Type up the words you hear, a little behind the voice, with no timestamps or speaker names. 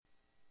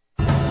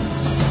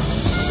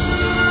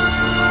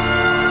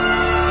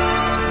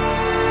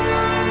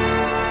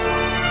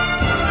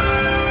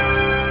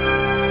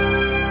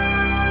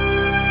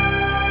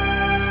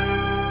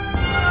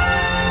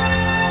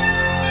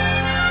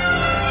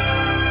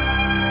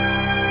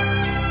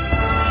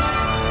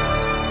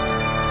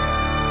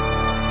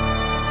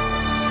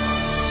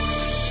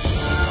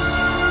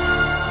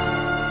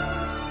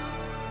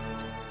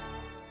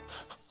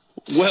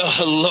Well,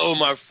 hello,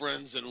 my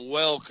friends, and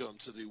welcome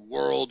to the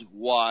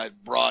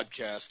worldwide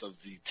broadcast of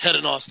the Ted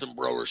and Austin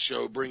Broer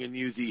Show, bringing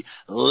you the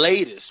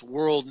latest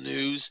world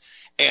news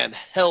and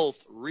health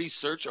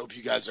research. I hope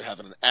you guys are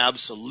having an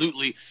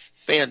absolutely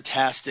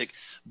fantastic,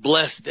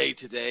 blessed day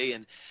today.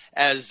 And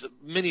as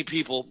many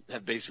people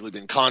have basically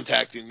been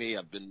contacting me,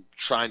 I've been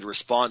trying to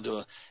respond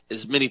to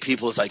as many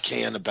people as I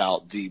can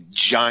about the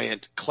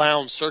giant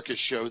clown circus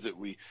show that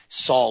we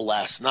saw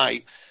last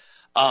night.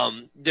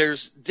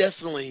 There's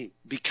definitely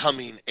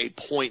becoming a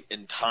point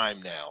in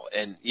time now.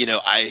 And, you know,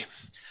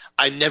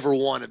 I never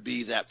want to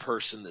be that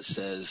person that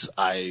says,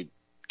 I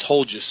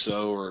told you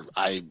so, or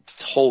I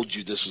told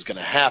you this was going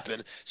to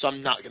happen. So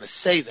I'm not going to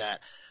say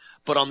that.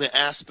 But on the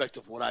aspect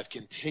of what I've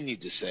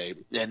continued to say,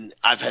 and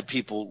I've had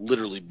people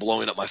literally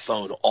blowing up my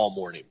phone all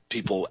morning,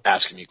 people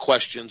asking me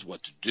questions,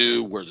 what to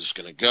do, where this is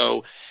going to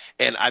go.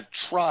 And I've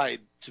tried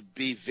to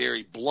be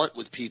very blunt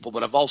with people,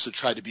 but I've also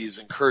tried to be as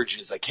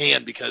encouraging as I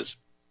can, because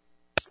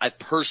I've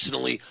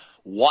personally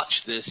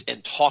watched this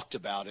and talked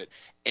about it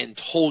and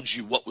told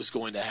you what was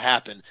going to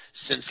happen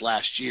since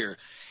last year.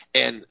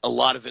 And a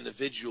lot of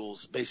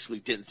individuals basically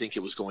didn't think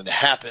it was going to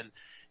happen.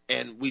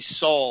 And we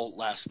saw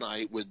last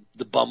night with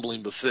the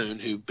bumbling buffoon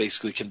who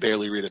basically can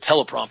barely read a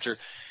teleprompter.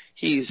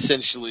 He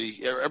essentially,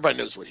 everybody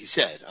knows what he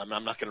said. I'm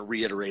not going to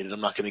reiterate it.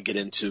 I'm not going to get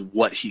into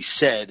what he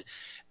said.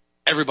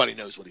 Everybody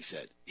knows what he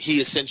said. He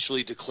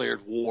essentially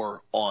declared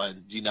war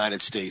on the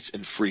United States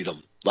and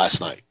freedom last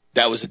night.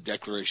 That was a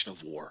declaration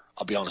of war.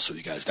 I'll be honest with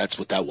you guys. That's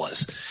what that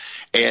was.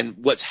 And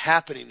what's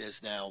happening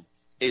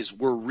is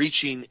we're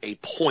reaching a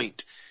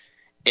point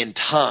in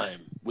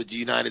time with the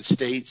United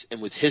States and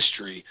with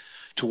history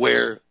to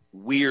where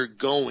we're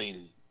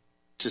going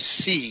to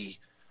see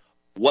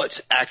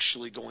what's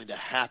actually going to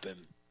happen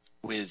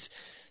with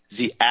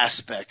the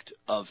aspect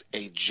of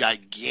a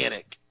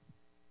gigantic,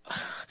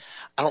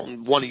 I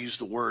don't want to use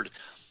the word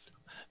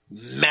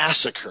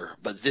massacre,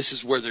 but this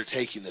is where they're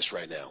taking this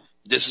right now.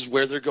 This is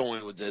where they're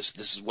going with this.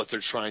 This is what they're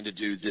trying to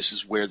do. This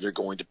is where they're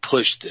going to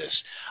push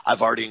this.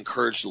 I've already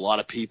encouraged a lot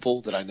of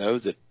people that I know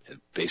that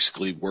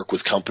basically work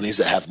with companies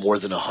that have more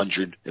than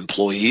 100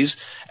 employees.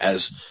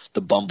 As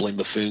the bumbling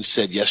buffoon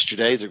said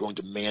yesterday, they're going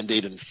to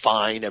mandate and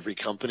fine every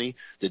company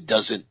that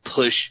doesn't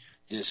push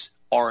this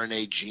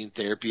RNA gene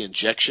therapy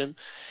injection.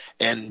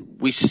 And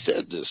we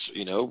said this,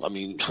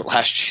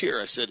 last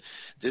year I said,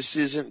 this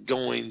isn't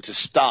going to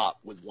stop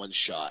with one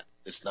shot.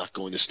 It's not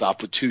going to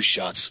stop with two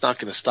shots. It's not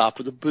going to stop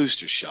with a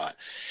booster shot.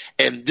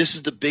 And this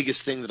is the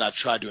biggest thing that I've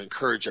tried to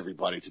encourage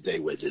everybody today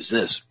with is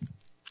this.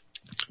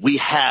 We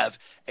have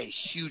a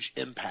huge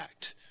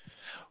impact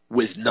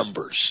with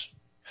numbers.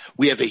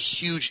 We have a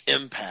huge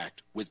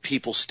impact with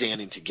people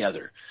standing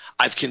together.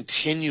 I've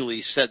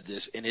continually said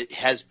this, and it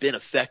has been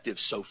effective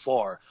so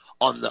far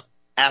on the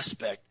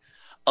aspect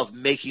of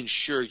making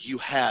sure you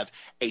have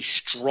a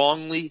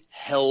strongly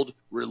held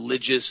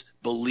religious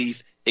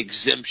belief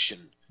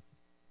exemption.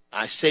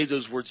 I say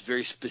those words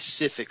very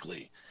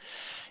specifically.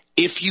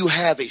 If you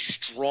have a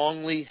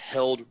strongly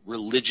held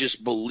religious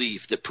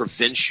belief that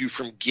prevents you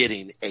from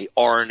getting a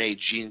RNA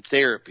gene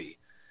therapy,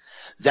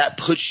 that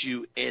puts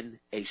you in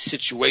a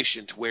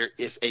situation to where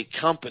if a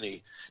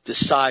company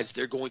decides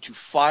they're going to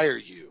fire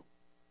you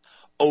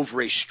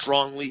over a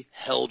strongly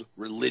held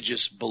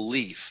religious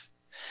belief,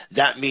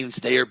 that means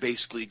they are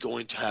basically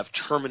going to have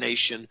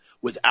termination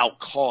without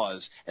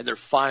cause, and they're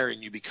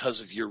firing you because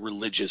of your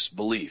religious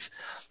belief.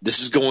 This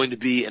is going to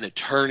be an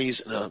attorney's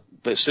and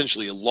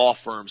essentially a law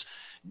firm's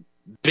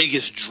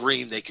biggest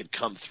dream they could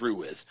come through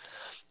with.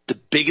 The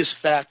biggest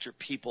factor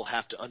people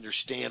have to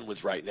understand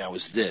with right now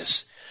is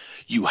this.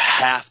 You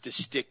have to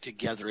stick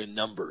together in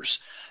numbers.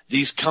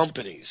 These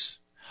companies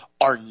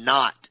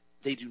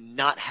they do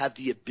not have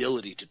the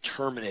ability to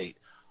terminate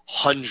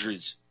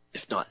hundreds,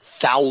 if not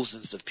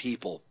thousands of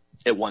people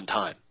at one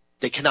time.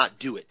 They cannot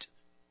do it.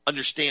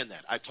 Understand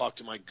that. I talked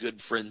to my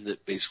good friend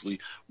that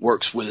basically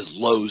works with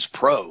Lowe's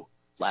Pro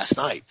last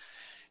night,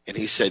 and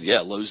he said,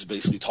 yeah, Lowe's is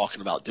basically talking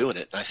about doing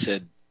it. And I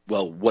said,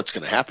 well, what's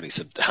going to happen? He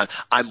said,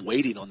 I'm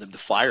waiting on them to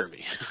fire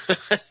me.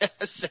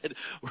 I said,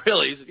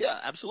 really? He said, yeah,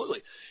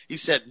 absolutely. He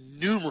said,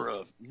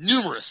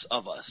 numerous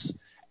of us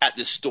at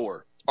this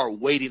store are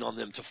waiting on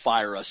them to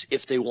fire us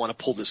if they want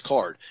to pull this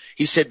card.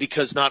 He said,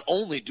 because not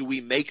only do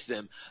we make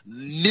them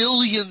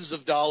millions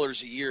of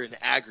dollars a year in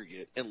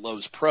aggregate in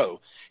Lowe's Pro,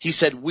 he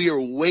said, we are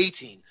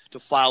waiting to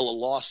file a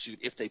lawsuit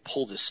if they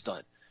pull this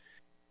stunt.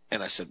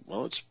 And I said,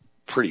 well, it's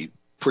pretty,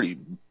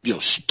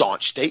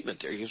 staunch statement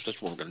there. He goes,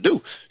 that's what we're going to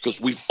do because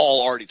we've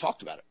all already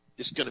talked about it.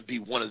 It's going to be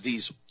one of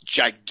these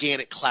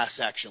gigantic class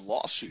action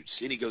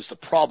lawsuits. And he goes, the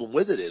problem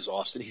with it is,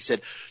 Austin, he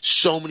said,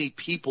 so many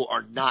people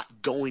are not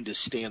going to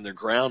stand their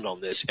ground on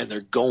this, and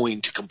they're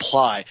going to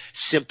comply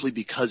simply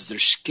because they're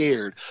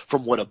scared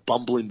from what a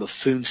bumbling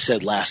buffoon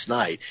said last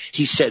night.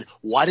 He said,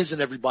 why doesn't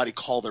everybody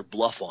call their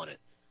bluff on it?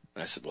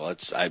 And I said, well,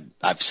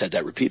 I've said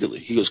that repeatedly.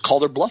 He goes, call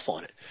their bluff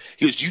on it.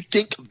 He goes, you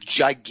think a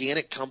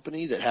gigantic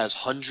company that has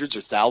hundreds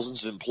or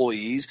thousands of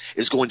employees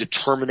is going to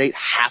terminate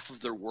half of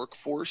their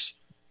workforce?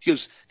 He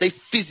goes, they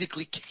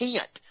physically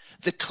can't.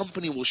 The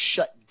company will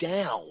shut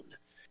down.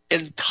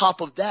 And top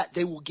of that,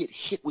 they will get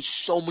hit with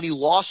so many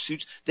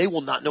lawsuits, they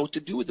will not know what to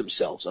do with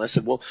themselves. And I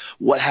said, well,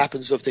 what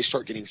happens if they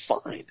start getting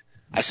fined?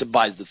 I said,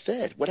 by the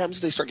Fed. What happens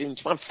if they start getting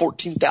fined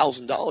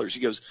 $14,000? He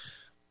goes,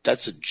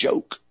 that's a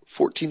joke.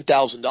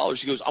 $14,000.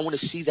 He goes, I want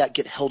to see that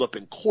get held up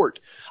in court.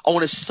 I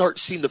want to start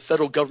seeing the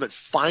federal government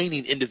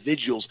fining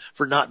individuals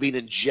for not being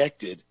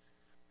injected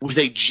with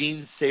a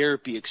gene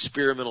therapy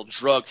experimental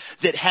drug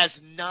that has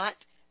not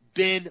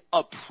been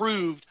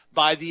approved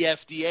by the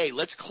FDA.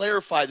 Let's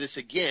clarify this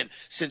again,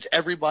 since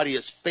everybody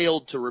has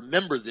failed to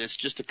remember this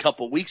just a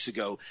couple weeks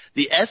ago.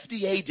 The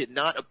FDA did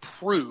not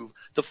approve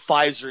the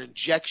Pfizer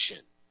injection.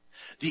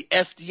 The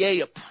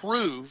FDA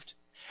approved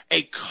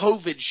a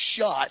COVID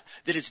shot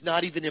that is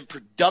not even in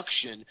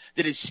production,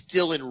 that is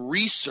still in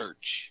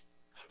research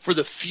for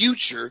the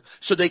future,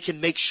 so they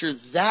can make sure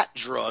that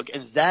drug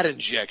and that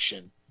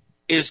injection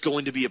is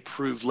going to be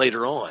approved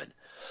later on.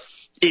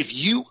 If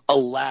you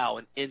allow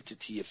an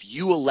entity, if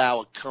you allow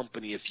a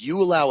company, if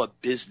you allow a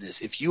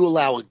business, if you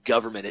allow a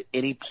government at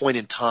any point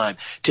in time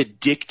to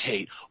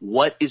dictate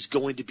what is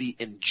going to be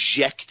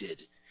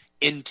injected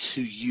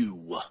into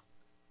you,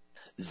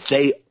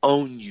 they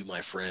own you,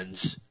 my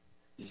friends.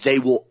 They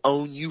will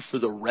own you for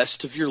the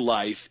rest of your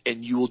life,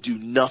 and you will do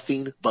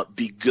nothing but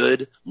be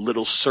good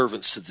little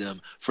servants to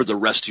them for the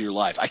rest of your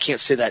life. I can't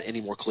say that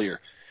any more clear.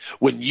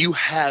 When you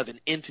have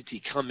an entity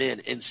come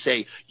in and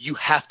say, you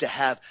have to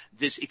have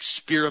this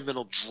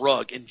experimental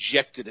drug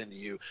injected into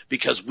you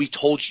because we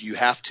told you you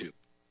have to,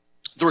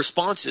 the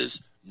response is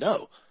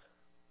no,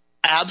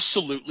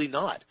 absolutely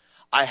not.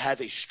 I have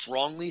a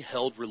strongly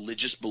held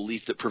religious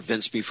belief that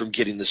prevents me from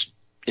getting this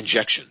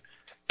injection,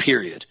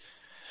 period.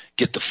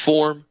 Get the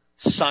form,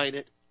 sign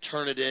it,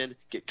 turn it in,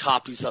 get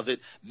copies of it,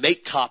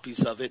 make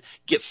copies of it,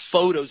 get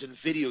photos and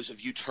videos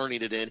of you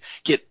turning it in,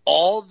 get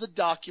all the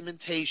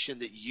documentation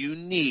that you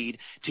need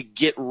to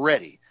get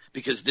ready,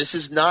 because this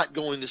is not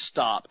going to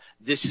stop.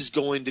 This is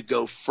going to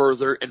go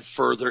further and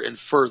further and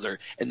further.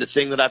 And the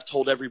thing that I've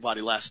told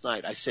everybody last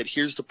night, I said,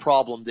 here's the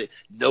problem that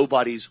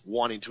nobody's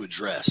wanting to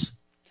address.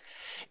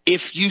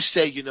 If you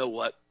say, you know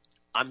what,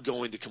 I'm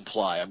going to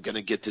comply, I'm going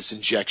to get this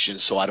injection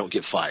so I don't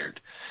get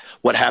fired.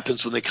 What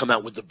happens when they come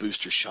out with the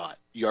booster shot?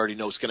 You already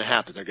know what's going to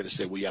happen. They're going to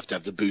say, well, you have to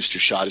have the booster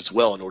shot as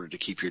well in order to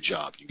keep your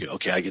job. You go,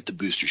 okay, I get the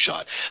booster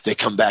shot. They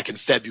come back in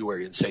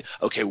February and say,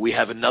 okay, we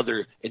have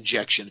another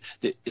injection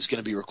that is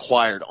going to be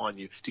required on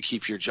you to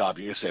keep your job.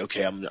 You're going to say,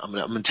 okay, I'm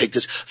going to take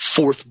this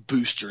fourth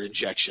booster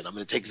injection. I'm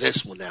going to take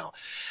this one now.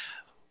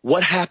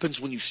 What happens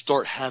when you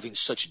start having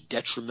such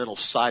detrimental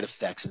side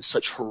effects and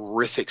such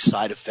horrific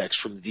side effects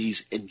from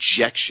these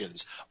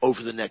injections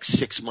over the next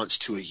 6 months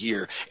to a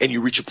year, and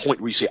you reach a point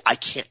where you say, I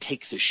can't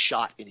take this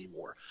shot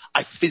anymore.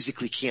 I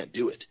physically can't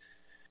do it.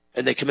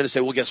 And they come in and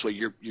say, well, guess what?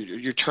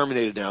 You're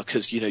terminated now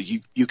because,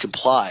 you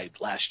complied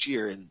last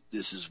year, and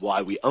this is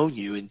why we own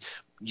you, and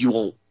you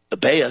won't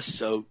obey us,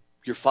 so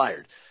you're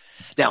fired.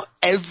 Now,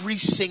 every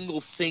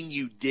single thing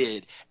you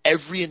did,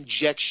 every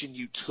injection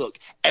you took,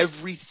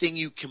 everything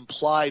you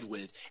complied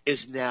with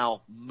is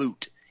now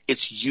moot.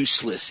 It's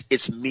useless.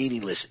 It's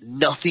meaningless.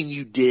 Nothing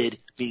you did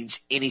means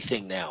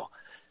anything now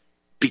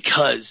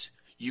because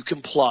you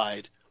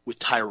complied with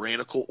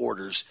tyrannical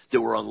orders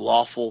that were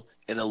unlawful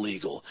and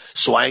illegal.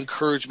 So I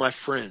encourage my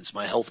friends,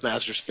 my Health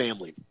Masters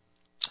family,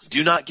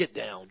 do not get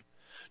down.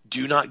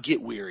 Do not get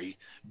weary.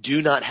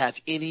 Do not have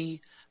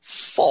any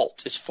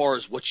fault as far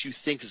as what you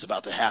think is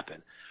about to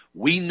happen.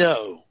 We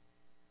know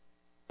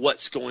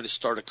what's going to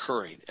start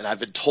occurring, and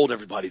I've been told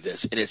everybody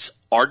this, and it's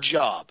our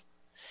job,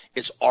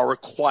 it's our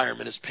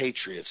requirement as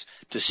patriots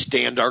to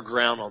stand our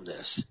ground on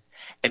this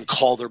and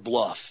call their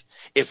bluff.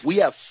 If we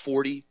have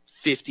 40,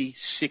 50,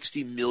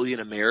 60 million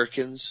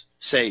Americans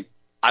say,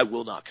 I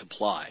will not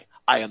comply,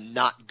 I am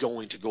not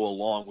going to go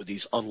along with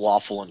these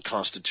unlawful,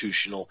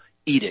 unconstitutional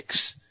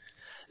edicts,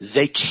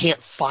 they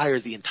can't fire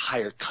the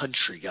entire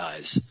country,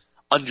 guys.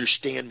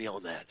 Understand me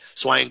on that.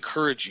 So I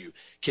encourage you,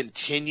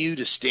 continue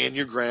to stand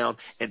your ground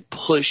and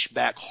push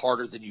back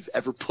harder than you've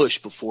ever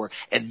pushed before,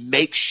 and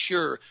make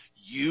sure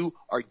you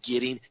are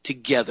getting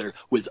together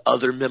with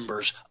other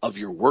members of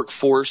your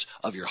workforce,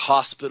 of your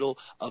hospital,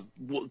 of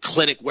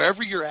clinic,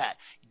 wherever you're at.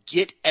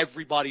 Get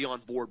everybody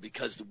on board,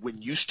 because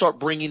when you start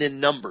bringing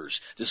in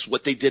numbers, this is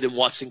what they did in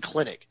Watson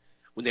Clinic.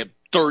 When they had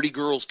 30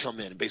 girls come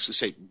in and basically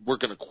say, we're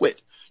going to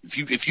quit.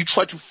 If you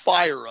try to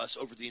fire us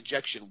over the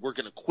injection, we're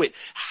going to quit.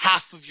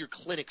 Half of your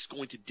clinic's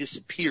going to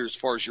disappear as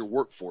far as your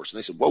workforce. And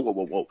they said,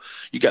 whoa.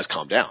 You guys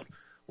calm down.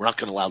 We're not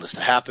going to allow this to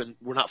happen.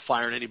 We're not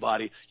firing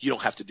anybody. You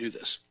don't have to do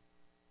this.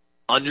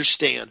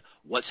 Understand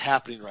what's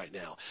happening right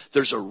now.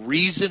 There's a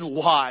reason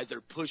why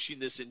they're pushing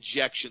this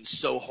injection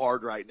so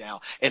hard right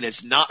now, and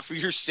it's not for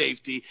your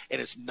safety,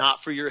 and it's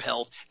not for your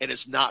health, and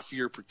it's not for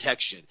your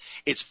protection.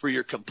 It's for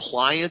your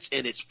compliance,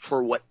 and it's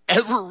for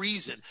whatever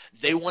reason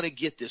they want to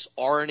get this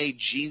RNA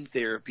gene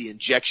therapy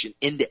injection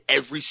into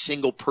every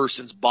single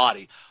person's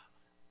body.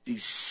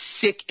 These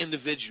sick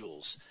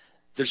individuals,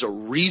 there's a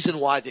reason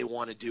why they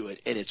want to do it,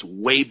 and it's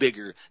way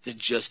bigger than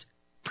just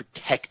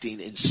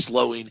protecting and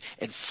slowing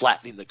and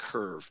flattening the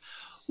curve.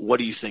 What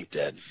do you think,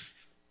 Dad?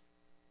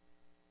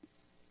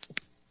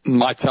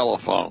 My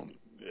telephone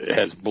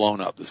has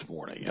blown up this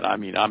morning, and I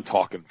mean, I'm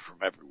talking from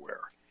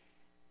everywhere.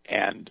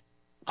 And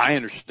I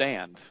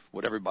understand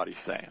what everybody's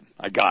saying.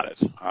 I got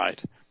it, all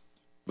right?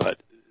 But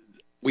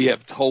we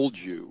have told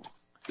you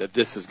that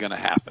this is going to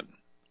happen.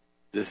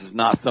 This is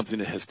not something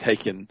that has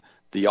taken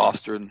the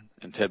Austin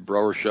and Ted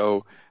Broer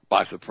show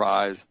by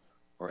surprise,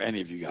 or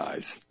any of you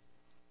guys.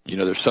 You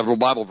know, there's several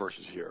Bible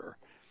verses here.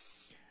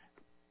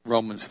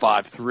 Romans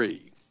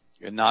 5:3.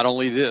 And not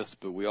only this,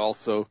 but we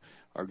also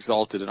are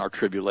exalted in our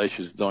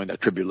tribulations, knowing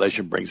that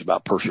tribulation brings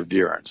about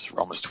perseverance.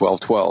 Romans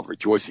 12:12,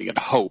 rejoicing in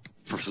hope,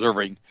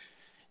 persevering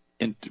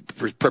in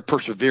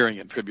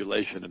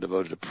tribulation and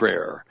devoted to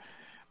prayer.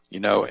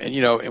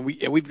 And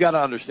we've got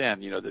to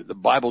understand, the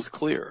Bible's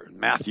clear. In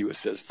Matthew it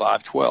says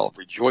 5:12,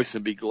 rejoice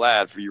and be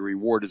glad, for your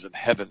reward is in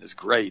heaven is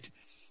great,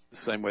 the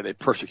same way they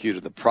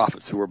persecuted the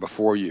prophets who were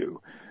before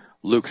you.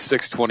 Luke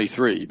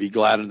 6:23, be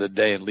glad in the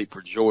day and leap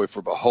for joy,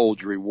 for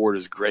behold, your reward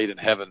is great in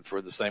heaven,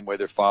 for the same way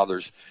their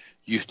fathers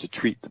used to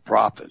treat the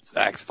prophets.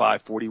 Acts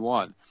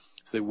 5:41,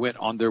 so they went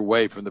on their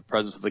way from the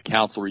presence of the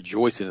council,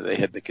 rejoicing that they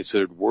had been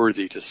considered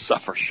worthy to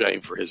suffer shame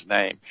for his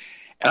name.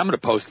 And I'm going to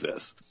post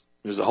this.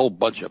 There's a whole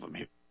bunch of them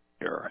here.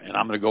 And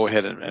I'm going to go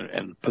ahead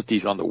and put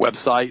these on the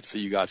website so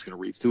you guys can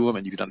read through them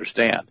and you can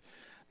understand.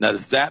 Now,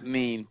 does that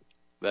mean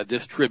that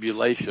this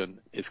tribulation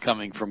is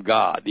coming from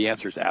God? The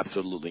answer is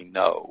absolutely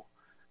no.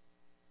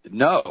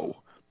 No,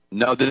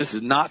 this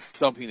is not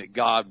something that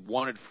God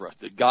wanted for us.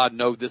 Did God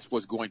know this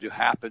was going to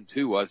happen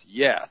to us?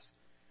 Yes.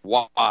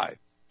 Why?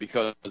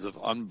 Because of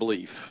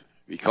unbelief,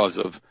 because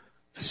of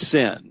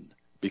sin,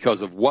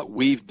 because of what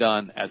we've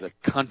done as a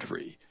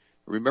country.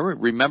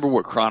 Remember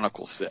what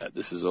Chronicles said.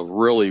 This is a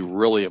really,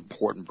 really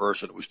important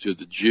verse, and it was to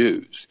the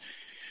Jews.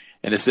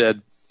 And it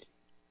said,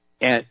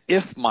 and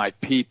if my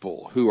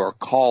people who are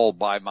called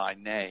by my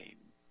name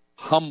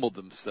humble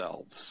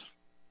themselves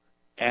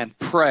and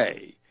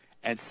pray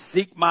and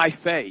seek my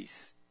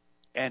face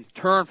and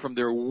turn from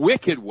their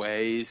wicked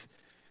ways,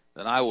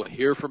 then I will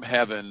hear from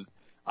heaven,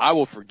 I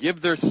will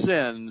forgive their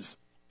sins,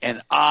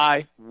 and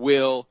I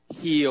will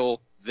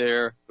heal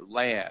their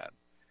land.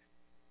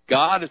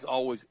 God is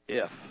always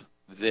if.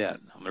 Then.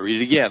 I'm going to read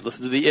it again.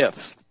 Listen to the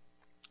ifs.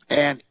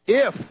 And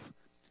if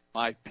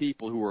my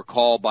people who are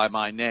called by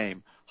my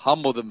name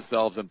humble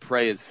themselves and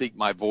pray and seek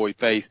my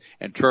face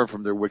and turn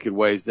from their wicked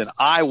ways, then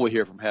I will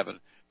hear from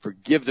heaven,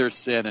 forgive their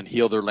sin and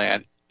heal their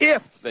land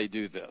if they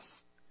do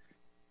this.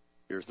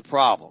 Here's the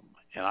problem.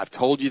 And I've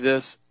told you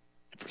this.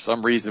 And for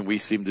some reason, we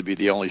seem to be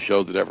the only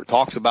show that ever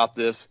talks about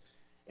this.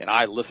 And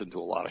I listen to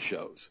a lot of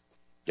shows.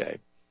 Okay.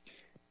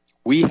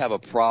 We have a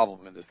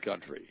problem in this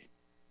country.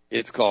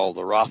 It's called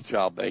the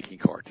Rothschild banking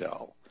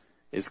cartel.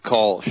 It's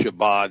called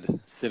Chabad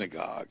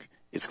synagogue.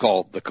 It's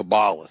called the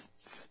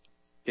Kabbalists.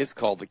 It's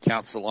called the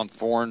Council on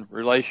Foreign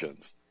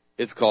Relations.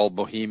 It's called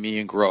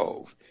Bohemian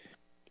Grove.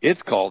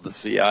 It's called the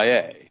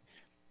CIA.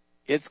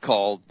 It's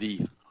called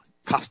the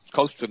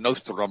Costa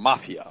Nostra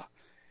Mafia.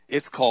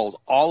 It's called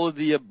all of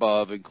the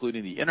above,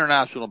 including the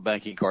international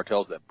banking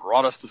cartels that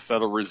brought us the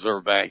Federal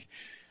Reserve Bank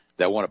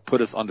that want to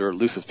put us under a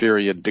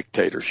Luciferian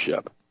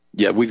dictatorship.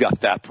 Yeah, we've got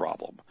that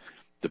problem.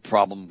 The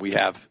problem we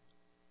have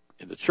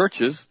in the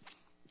churches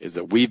is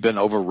that we've been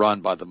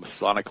overrun by the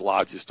Masonic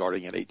lodges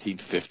starting in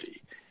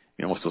 1850,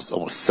 almost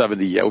over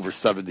 70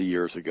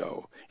 years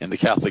ago. In the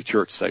Catholic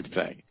Church, same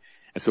thing.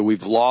 And so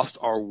we've lost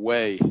our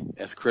way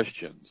as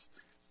Christians.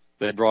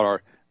 They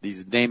brought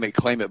these name it,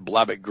 claim it,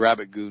 blab it, grab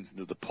it goons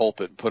into the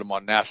pulpit and put them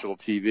on national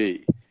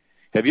TV.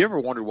 Have you ever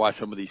wondered why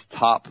some of these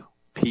top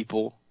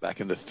people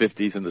back in the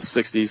 50s and the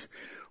 60s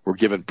were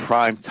given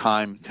prime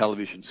time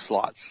television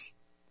slots?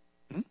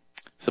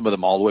 Some of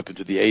them all the way up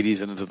into the 80s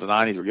and into the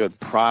 90s were given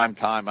prime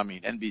time. I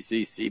mean,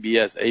 NBC,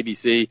 CBS,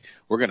 ABC,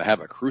 we're going to have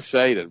a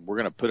crusade and we're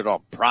going to put it on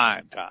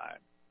prime time.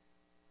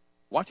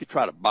 Why don't you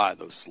try to buy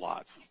those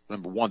slots?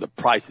 Number one, the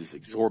price is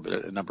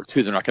exorbitant. And number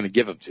two, they're not going to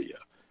give them to you.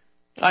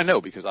 I know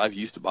because I've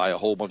used to buy a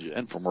whole bunch of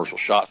infomercial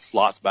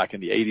slots back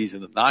in the 80s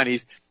and the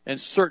 90s, and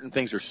certain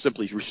things are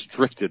simply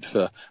restricted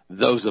to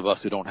those of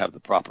us who don't have the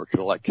proper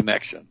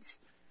connections.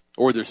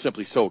 Or they're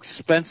simply so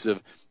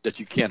expensive that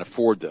you can't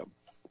afford them.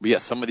 But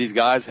yes, some of these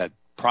guys had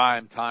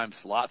prime time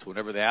slots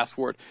whenever they asked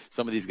for it.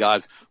 Some of these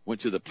guys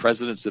went to the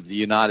presidents of the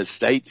United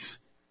States,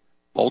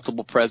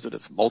 multiple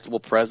presidents,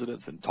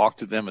 and talked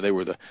to them, and they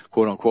were the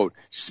quote-unquote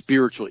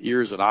spiritual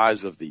ears and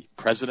eyes of the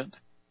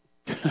president.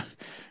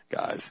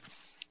 Guys,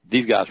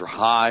 these guys were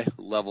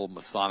high-level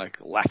Masonic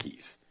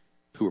lackeys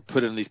who were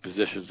put in these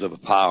positions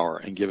of power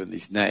and given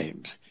these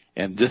names.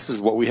 And this is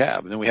what we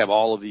have. And then we have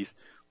all of these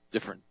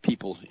different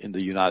people in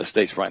the United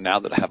States right now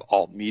that have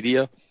alt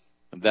media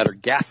and that are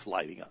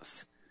gaslighting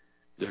us.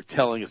 They're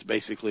telling us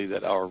basically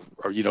that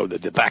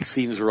that the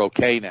vaccines are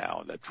okay now,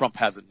 and that Trump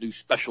has a new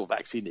special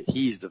vaccine that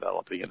he's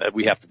developing, and that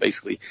we have to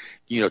basically,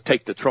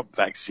 take the Trump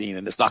vaccine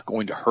and it's not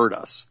going to hurt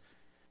us.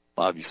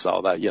 A lot of you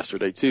saw that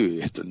yesterday too.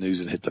 It hit the news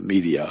and hit the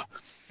media.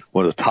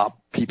 One of the top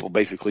people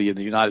basically in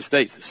the United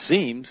States, it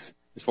seems,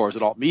 as far as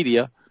adult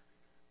media,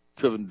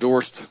 to have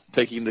endorsed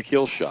taking the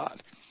kill shot.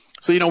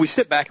 So, we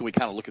sit back and we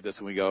kind of look at this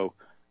and we go,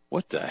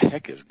 what the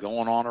heck is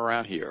going on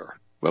around here?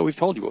 Well, we've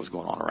told you what was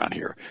going on around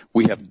here.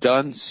 We have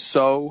done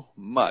so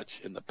much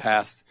in the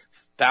past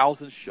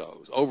 1,000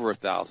 shows, over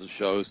 1,000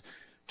 shows,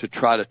 to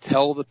try to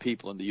tell the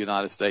people in the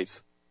United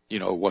States,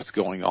 what's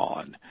going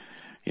on.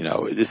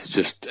 This is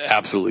just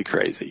absolutely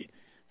crazy.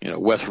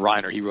 Wes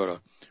Reiner, he wrote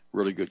a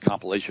really good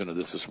compilation of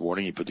this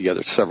morning. He put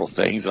together several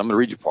things. I'm going to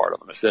read you part of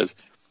them. It says,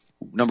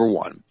 number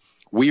one,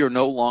 we are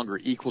no longer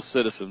equal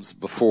citizens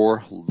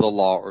before the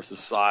law or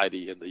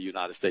society in the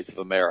United States of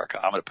America.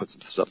 I'm going to put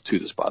some stuff to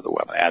this, by the way.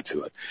 I'm going to add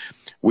to it.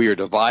 We are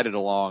divided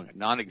along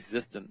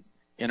non-existent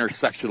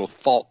intersectional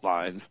fault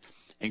lines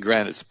and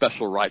granted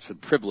special rights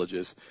and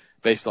privileges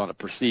based on a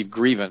perceived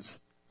grievance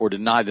or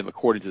denied them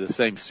according to the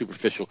same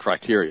superficial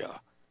criteria.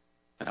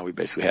 And we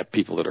basically have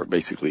people that are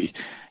basically,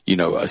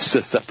 a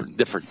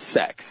different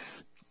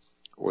sex,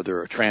 or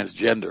they're a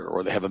transgender,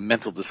 or they have a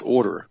mental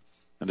disorder,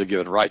 and they're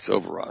given rights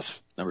over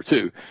us. Number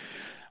two,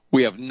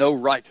 we have no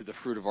right to the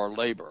fruit of our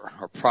labor.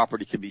 Our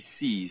property can be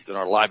seized and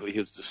our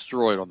livelihoods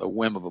destroyed on the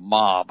whim of a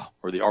mob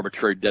or the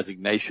arbitrary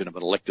designation of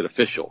an elected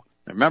official.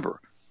 And remember,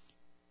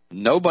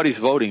 nobody's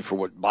voting for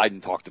what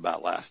Biden talked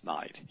about last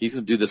night. He's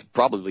going to do this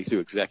probably through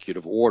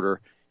executive order,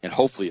 and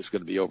hopefully it's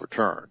going to be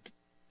overturned.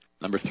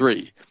 Number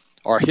three,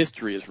 our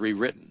history is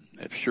rewritten.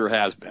 It sure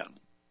has been.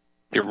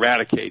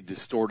 Eradicated,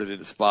 distorted, and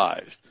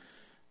despised.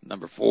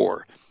 Number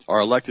four, our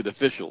elected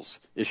officials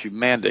issue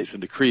mandates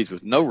and decrees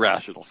with no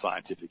rational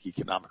scientific,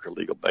 economic, or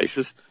legal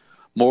basis.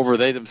 Moreover,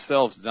 they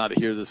themselves do not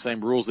adhere to the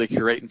same rules they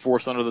create and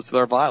force under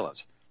their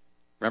violence.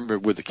 Remember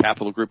with the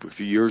Capitol Group a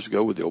few years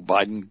ago with the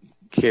Biden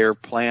care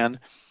plan,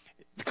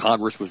 the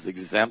Congress was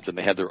exempt and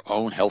they had their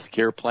own health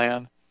care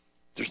plan.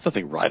 There's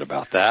nothing right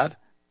about that.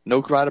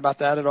 No right about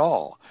that at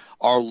all.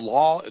 Our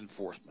law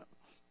enforcement,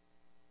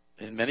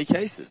 in many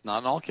cases,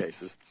 not in all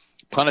cases,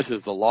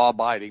 punishes the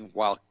law-abiding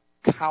while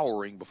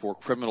cowering before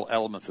criminal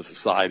elements of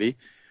society.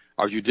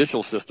 Our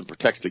judicial system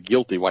protects the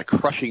guilty while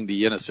crushing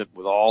the innocent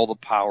with all the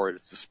power at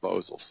its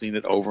disposal. Seen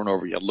it over and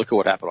over again. Look at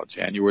what happened on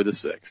January the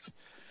 6th.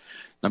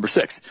 Number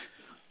six,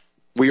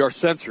 we are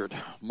censored,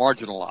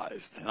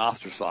 marginalized, and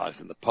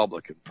ostracized in the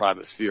public and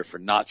private sphere for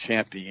not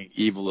championing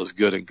evil as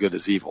good and good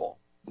as evil.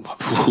 We're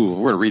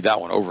going to read that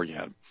one over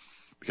again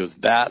because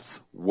that's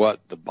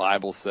what the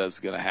Bible says is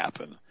going to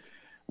happen.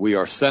 We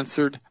are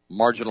censored,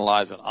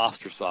 marginalized, and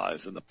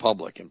ostracized in the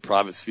public and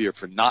private sphere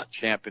for not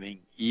championing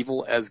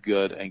evil as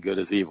good and good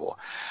as evil.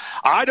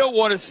 I don't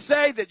want to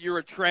say that you're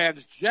a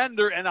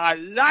transgender and I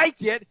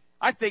like it.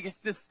 I think it's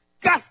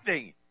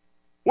disgusting.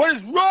 What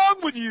is wrong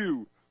with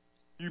you?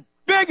 You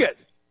bigot.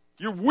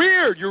 You're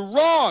weird. You're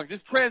wrong.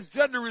 This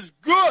transgender is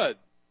good.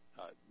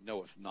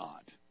 No, it's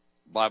not.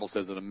 The Bible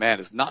says that a man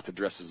is not to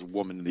dress as a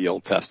woman in the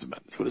Old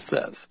Testament. That's what it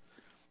says.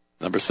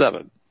 Number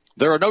seven.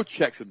 There are no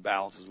checks and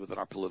balances within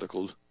our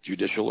political,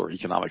 judicial, or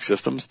economic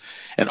systems.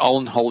 An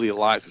unholy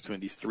alliance between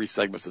these three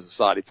segments of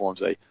society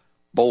forms a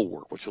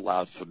bulwark which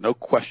allows for no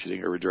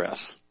questioning or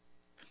redress.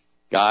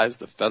 Guys,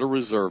 the Federal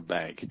Reserve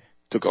Bank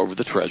took over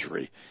the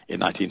Treasury in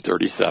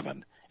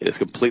 1937. It has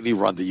completely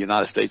run the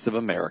United States of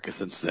America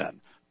since then,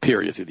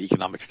 period, through the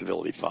Economic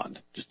Stability Fund.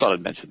 Just thought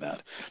I'd mention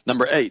that.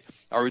 Number eight,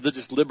 our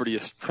religious liberty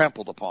is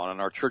trampled upon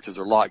and our churches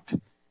are locked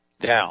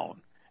down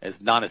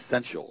as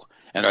non-essential.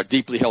 And our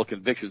deeply held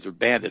convictions are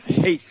banned as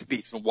hate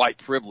speech and white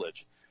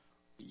privilege.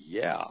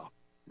 Yeah.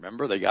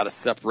 Remember, they got to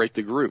separate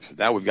the groups.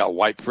 Now we've got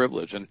white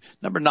privilege. And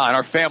number nine,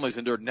 our families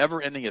endure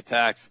never-ending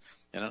attacks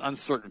and an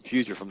uncertain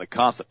future from the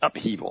constant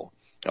upheaval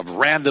of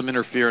random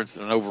interference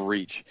and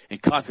overreach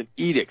and constant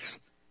edicts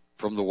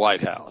from the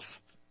White House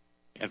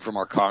and from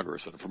our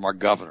Congress and from our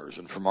governors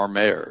and from our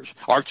mayors.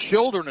 Our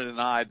children are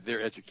denied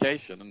their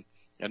education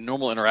and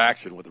normal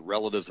interaction with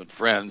relatives and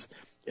friends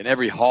and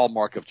every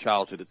hallmark of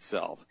childhood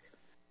itself.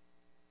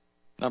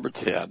 Number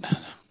 10,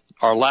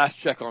 our last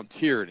check on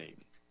tyranny,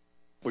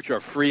 which are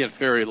free and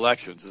fair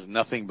elections, is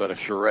nothing but a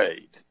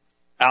charade.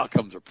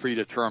 Outcomes are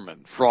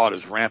predetermined. Fraud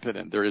is rampant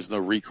and there is no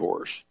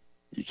recourse.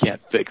 You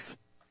can't fix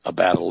a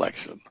bad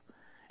election.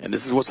 And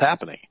this is what's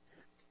happening.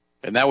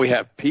 And now we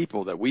have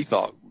people that we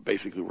thought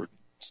basically were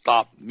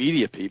stop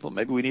media people.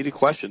 Maybe we need to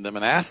question them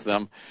and ask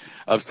them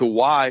as to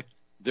why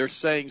they're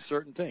saying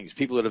certain things.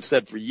 People that have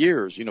said for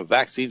years,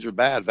 vaccines are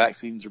bad,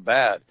 vaccines are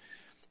bad.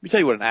 Let me tell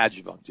you what an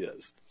adjuvant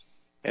is.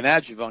 An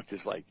adjuvant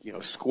is like,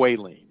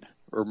 squalene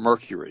or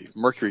mercury.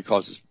 Mercury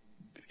causes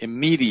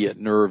immediate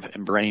nerve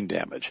and brain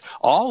damage.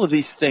 All of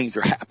these things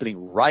are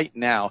happening right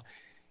now,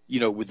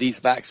 with these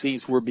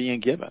vaccines we're being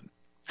given.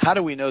 How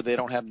do we know they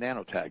don't have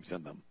nanotags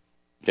in them?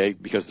 Okay,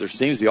 because there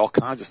seems to be all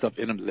kinds of stuff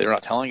in them that they're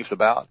not telling us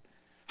about.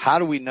 How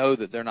do we know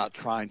that they're not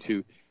trying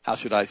to,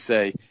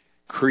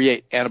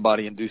 create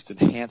antibody-induced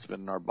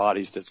enhancement in our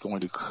bodies that's going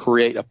to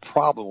create a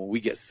problem when we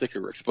get sick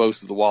or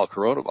exposed to the wild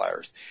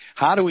coronavirus?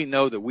 How do we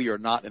know that we are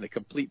not in a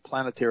complete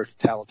planetary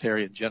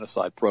totalitarian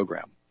genocide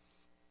program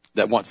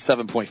that wants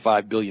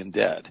 7.5 billion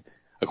dead?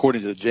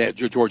 According to the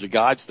Georgia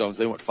Guidestones,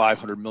 they want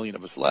 500 million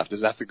of us left.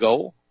 Is that the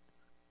goal?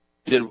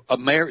 Did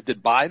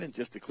Biden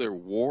just declare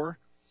war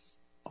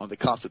on the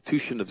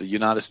Constitution of the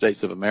United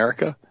States of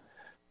America?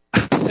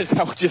 Is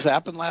that what just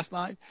happened last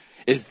night?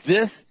 Is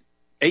this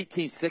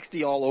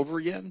 1860 all over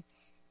again?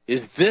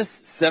 Is this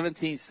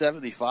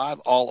 1775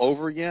 all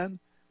over again?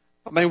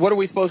 I mean, what are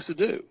we supposed to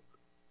do?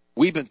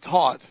 We've been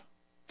taught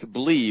to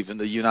believe in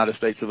the United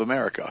States of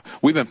America.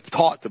 We've been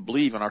taught to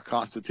believe in our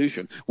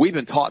Constitution. We've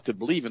been taught to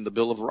believe in the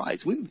Bill of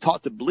Rights. We've been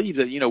taught to believe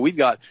that, we've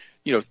got,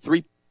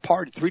 three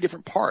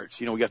different parts.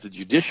 We got the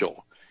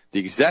judicial, the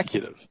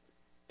executive,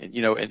 and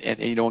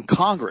in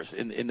Congress,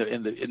 in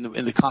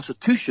the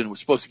Constitution was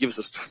supposed to give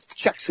us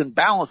checks and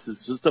balances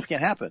so stuff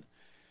can't happen.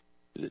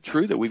 Is it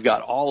true that we've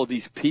got all of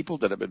these people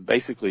that have been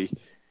basically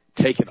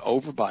taken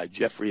over by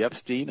Jeffrey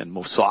Epstein and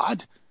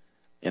Mossad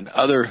and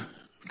other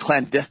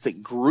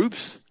clandestine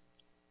groups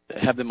that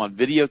have them on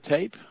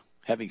videotape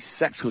having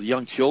sex with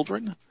young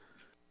children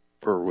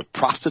or with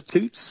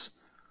prostitutes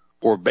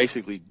or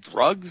basically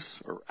drugs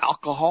or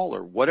alcohol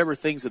or whatever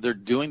things that they're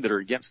doing that are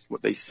against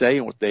what they say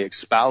and what they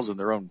espouse in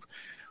their own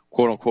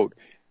quote-unquote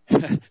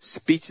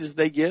speeches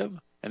they give,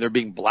 and they're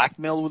being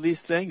blackmailed with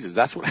these things? Is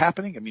that what's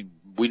happening? I mean,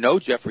 we know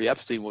Jeffrey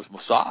Epstein was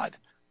Mossad.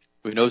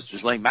 We know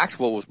Ghislaine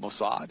Maxwell was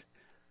Mossad.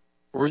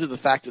 Or is it the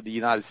fact that the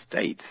United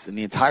States and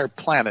the entire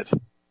planet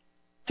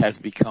has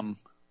become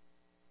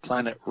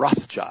Planet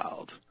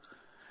Rothschild?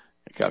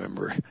 I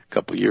remember a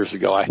couple of years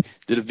ago I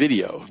did a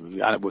video.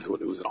 It was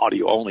an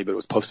audio only, but it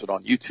was posted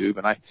on YouTube,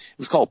 and it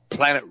was called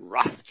Planet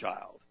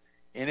Rothschild.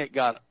 And it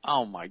got,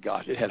 oh my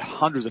gosh, it had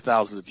hundreds of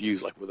thousands of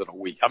views like within a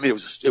week. I mean,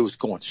 it was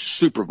going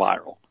super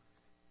viral.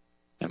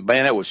 And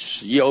man, it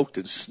was yoked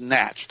and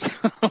snatched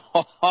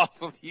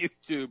off of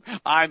YouTube.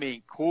 I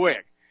mean,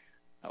 quick.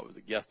 I was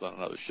a guest on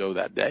another show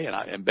that day,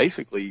 and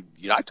basically,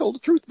 I told the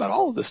truth about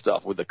all of this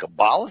stuff with the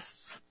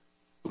Kabbalists,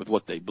 with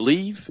what they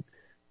believe,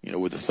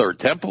 with the Third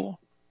Temple,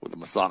 with the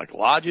Masonic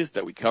lodges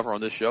that we cover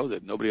on this show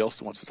that nobody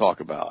else wants to talk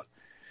about.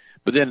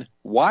 But then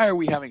why are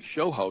we having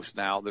show hosts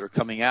now that are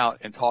coming out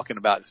and talking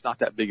about it's not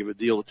that big of a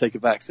deal to take a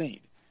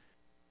vaccine?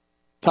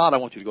 Todd, I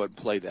want you to go ahead and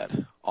play that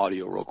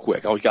audio real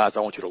quick. Oh, guys,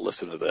 I want you to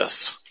listen to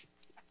this.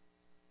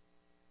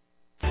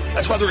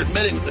 That's why they're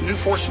admitting that the new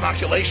forced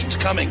inoculations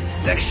coming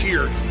next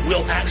year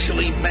will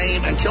actually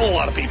maim and kill a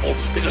lot of people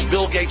because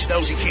Bill Gates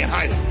knows he can't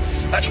hide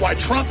it. That's why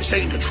Trump is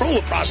taking control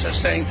of the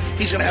process, saying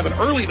he's going to have an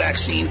early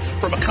vaccine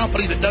from a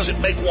company that doesn't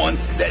make one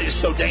that is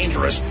so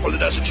dangerous or that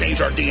doesn't change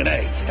our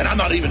DNA. And I'm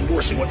not even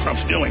endorsing what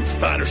Trump's doing,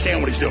 but I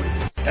understand what he's doing.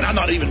 And I'm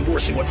not even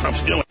endorsing what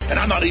Trump's doing. And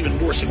I'm not even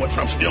endorsing what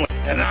Trump's doing.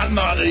 And I'm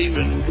not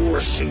even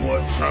endorsing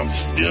what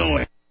Trump's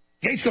doing.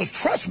 Gates goes,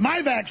 trust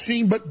my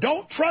vaccine, but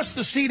don't trust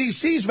the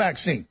CDC's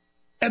vaccine.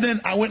 And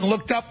then I went and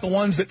looked up the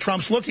ones that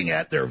Trump's looking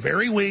at. They're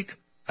very weak,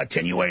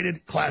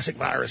 attenuated classic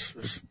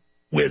viruses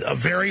with a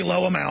very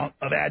low amount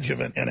of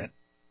adjuvant in it.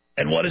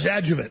 And what is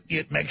adjuvant?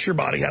 It makes your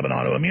body have an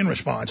autoimmune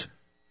response.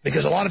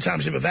 Because a lot of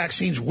times if a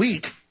vaccine's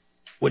weak,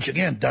 which,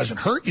 again, doesn't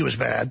hurt you as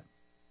bad,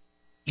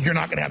 you're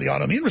not going to have the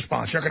autoimmune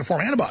response. You're not going to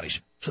form antibodies.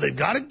 So they've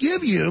got to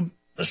give you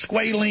the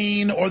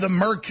squalene or the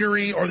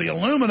mercury or the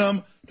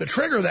aluminum to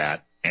trigger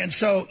that. And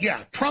so,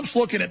 yeah, Trump's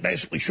looking at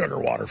basically sugar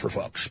water for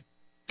folks.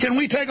 Can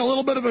we take a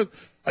little bit of a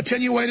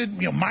attenuated,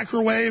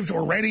 microwaved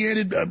or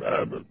radiated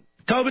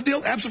COVID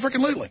deal?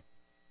 Absolutely.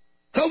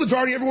 COVID's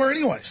already everywhere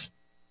anyways.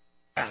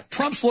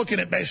 Trump's looking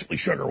at basically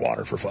sugar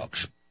water for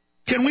folks.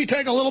 Can we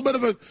take a little bit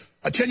of a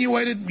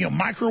attenuated,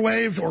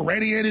 microwaved or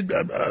radiated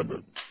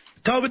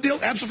COVID deal?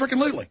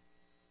 Absolutely.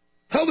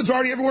 COVID's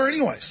already everywhere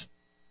anyways.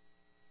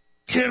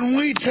 Can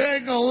we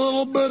take a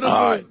little bit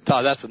of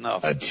Todd, that's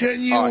enough.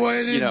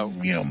 Attenuated,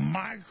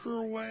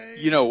 microwave?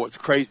 You know what's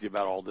crazy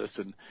about all this,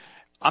 and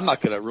I'm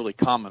not going to really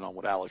comment on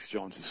what Alex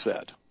Jones has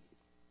said.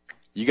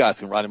 You guys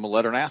can write him a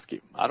letter and ask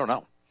him. I don't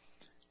know.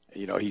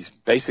 He's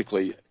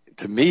basically,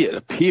 to me, it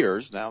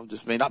appears, now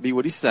this may not be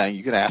what he's saying.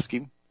 You can ask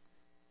him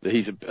that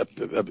he's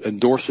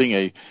endorsing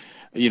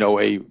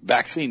a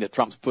vaccine that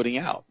Trump's putting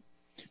out.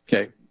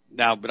 Okay.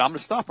 Now, but I'm going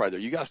to stop right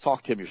there. You guys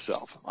talk to him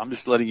yourself. I'm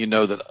just letting you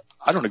know that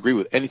I don't agree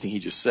with anything he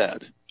just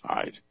said. All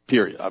right.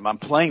 Period. I'm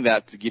playing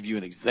that to give you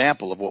an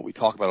example of what we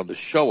talk about on this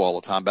show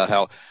all the time about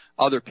how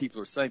other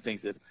people are saying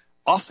things that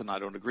Austin and I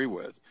don't agree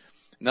with.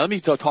 Now, let me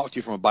talk to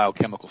you from a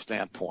biochemical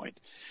standpoint.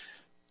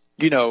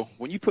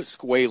 When you put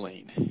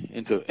squalene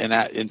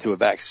into a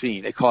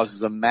vaccine, it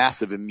causes a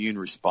massive immune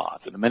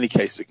response. And in many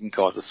cases, it can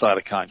cause a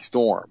cytokine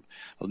storm.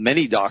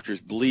 Many doctors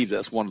believe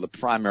that's one of the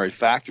primary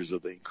factors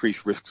of the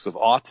increased risks of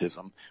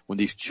autism when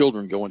these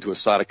children go into a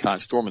cytokine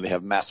storm and they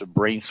have massive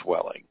brain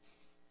swelling.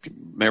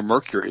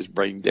 Mercury is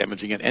brain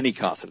damaging at any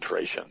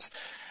concentrations.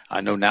 I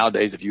know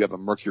nowadays if you have a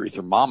mercury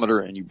thermometer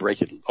and you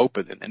break it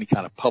open in any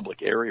kind of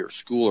public area or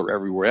school or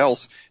everywhere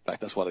else, in fact,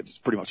 that's why they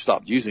just pretty much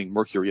stopped using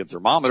mercury in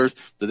thermometers,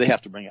 that they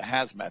have to bring a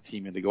hazmat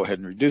team in to go ahead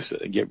and reduce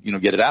it and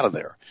get it out of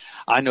there.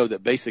 I know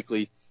that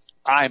basically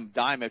I'm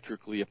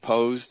diametrically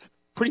opposed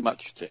pretty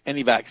much to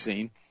any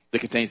vaccine that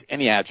contains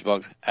any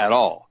adjuvants at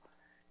all.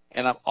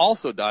 And I'm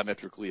also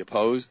diametrically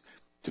opposed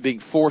to being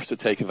forced to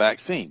take a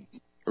vaccine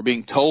or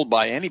being told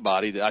by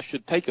anybody that I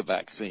should take a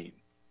vaccine.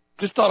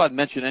 Just thought I'd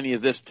mention any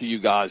of this to you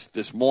guys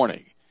this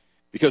morning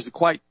because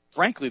quite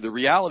frankly, the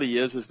reality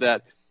is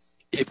that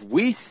if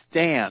we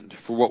stand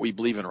for what we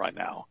believe in right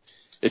now,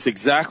 it's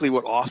exactly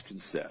what Austin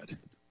said.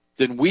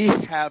 then we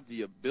have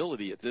the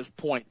ability at this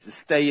point to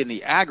stay in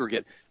the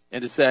aggregate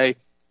and to say,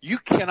 you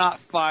cannot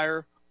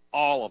fire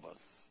all of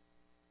us.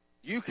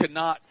 You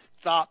cannot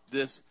stop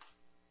this,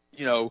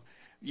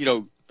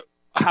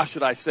 how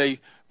should I say,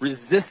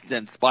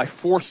 resistance by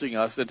forcing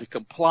us into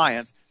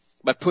compliance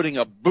by putting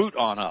a boot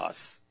on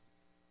us.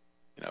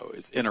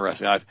 It's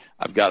interesting.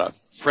 I've got a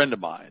friend of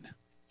mine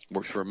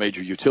works for a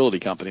major utility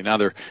company. Now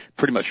they're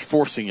pretty much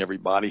forcing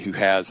everybody who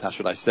has,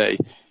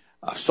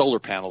 solar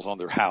panels on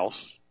their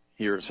house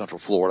here in Central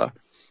Florida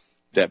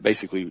that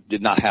basically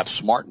did not have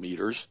smart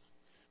meters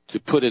to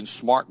put in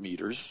smart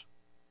meters.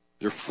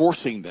 They're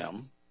forcing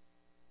them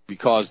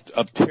because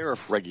of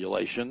tariff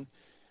regulation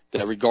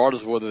that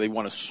regardless of whether they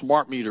want a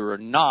smart meter or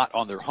not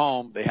on their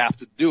home, they have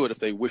to do it if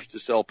they wish to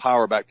sell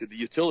power back to the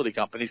utility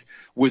companies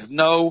with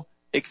no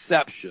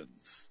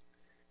exceptions.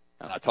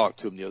 And I talked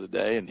to him the other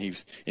day, and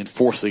he's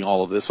enforcing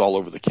all of this all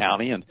over the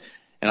county. And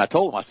I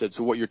told him, I said,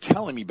 so what you're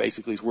telling me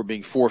basically is we're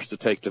being forced to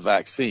take the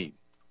vaccine.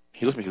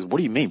 He looked at me and says, what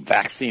do you mean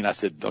vaccine? I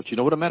said, don't you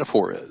know what a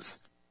metaphor is?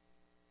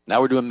 Now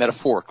we're doing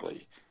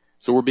metaphorically.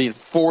 So we're being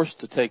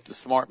forced to take the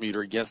smart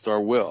meter against our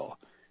will.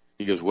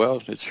 He goes,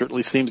 well, it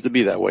certainly seems to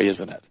be that way,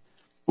 isn't it?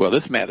 Well,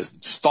 this man is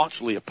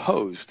staunchly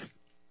opposed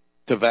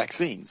to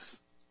vaccines.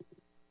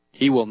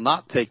 He will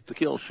not take the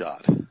kill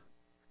shot.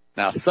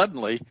 Now,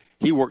 suddenly,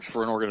 he works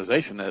for an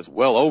organization that has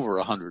well over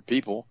 100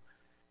 people,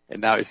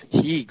 and now is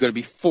he going to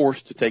be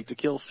forced to take the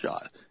kill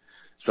shot?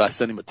 So I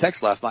sent him a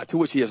text last night, to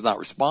which he has not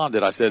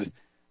responded. I said,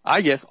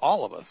 I guess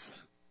all of us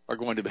are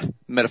going to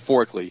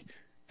metaphorically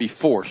be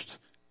forced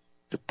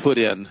to put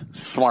in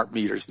smart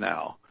meters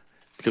now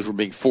because we're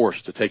being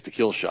forced to take the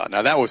kill shot.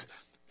 Now, that was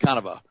kind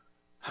of a,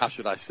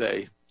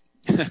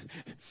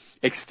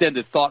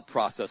 extended thought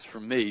process for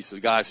me. So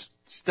guys,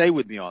 stay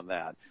with me on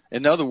that.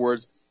 In other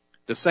words,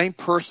 the same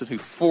person who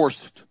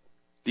forced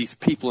these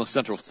people in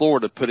Central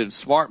Florida to put in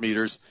smart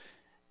meters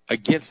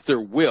against their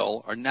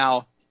will are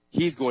now,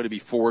 he's going to be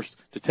forced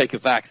to take a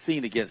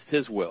vaccine against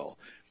his will.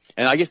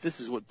 And I guess this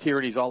is what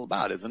tyranny is all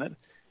about, isn't it?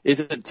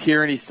 Isn't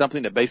tyranny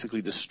something that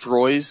basically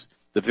destroys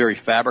the very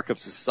fabric of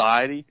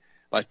society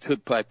by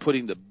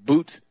putting the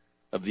boot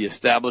of the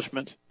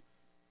establishment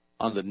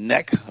on the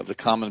neck of the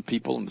common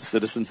people and the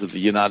citizens of the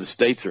United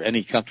States or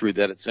any country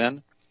that it's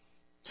in?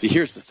 See,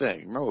 here's the thing.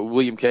 Remember what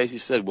William Casey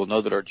said? We'll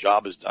know that our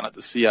job is done at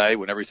the CIA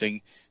when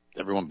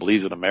everyone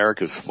believes in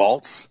America is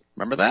false.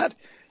 Remember that?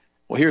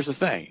 Well, here's the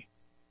thing.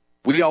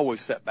 We always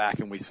sat back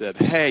and we said,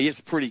 hey, it's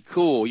pretty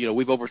cool.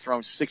 We've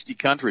overthrown 60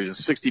 countries and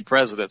 60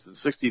 presidents and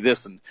 60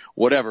 this and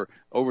whatever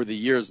over the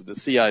years that the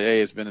CIA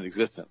has been in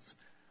existence.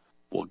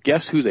 Well,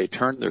 guess who they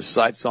turned their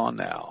sights on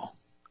now?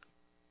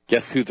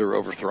 Guess who they're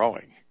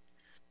overthrowing?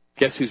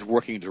 Guess who's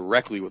working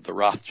directly with the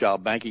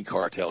Rothschild banking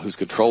cartel, who's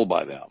controlled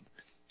by them?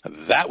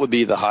 That would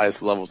be the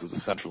highest levels of the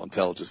Central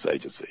Intelligence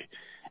Agency.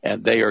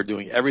 And they are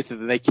doing everything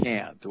that they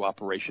can through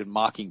Operation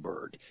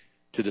Mockingbird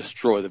to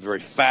destroy the very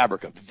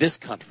fabric of this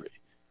country,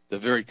 the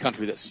very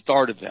country that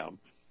started them,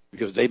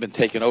 because they've been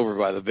taken over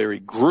by the very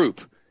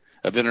group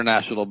of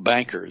international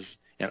bankers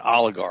and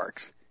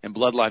oligarchs and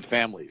bloodline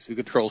families who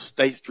control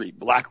State Street,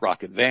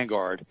 BlackRock, and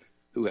Vanguard,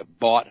 who have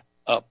bought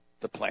up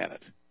the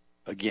planet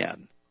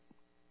again.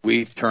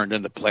 We've turned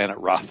into Planet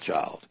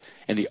Rothschild.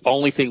 And the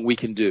only thing we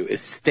can do is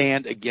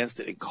stand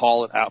against it and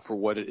call it out for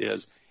what it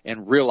is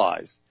and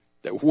realize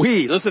that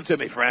listen to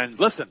me, friends,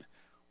 listen,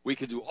 we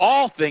can do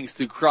all things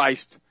through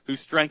Christ who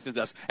strengthens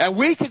us. And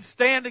we can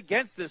stand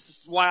against this.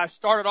 This is why I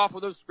started off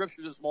with those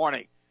scriptures this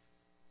morning.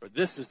 For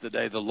this is the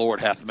day the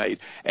Lord hath made.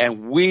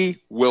 And we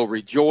will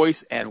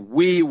rejoice and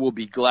we will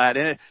be glad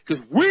in it,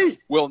 because we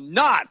will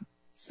not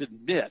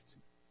submit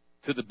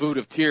to the boot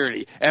of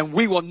tyranny. And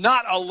we will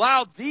not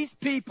allow these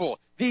people,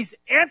 these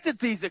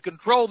entities that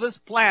control this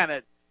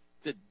planet,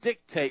 to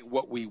dictate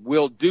what we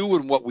will do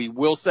and what we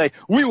will say.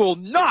 We will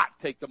not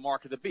take the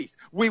mark of the beast.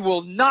 We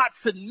will not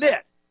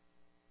submit.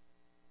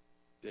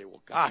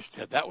 Gosh,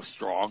 Ted, that was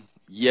strong.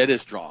 Yeah, it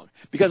is strong.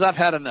 Because I've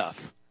had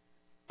enough.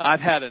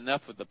 I've had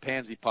enough of the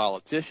pansy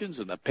politicians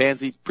and the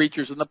pansy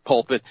preachers in the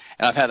pulpit,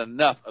 and I've had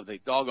enough of the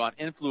doggone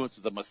influence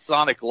of the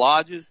Masonic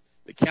lodges,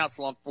 the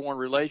Council on Foreign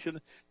Relations,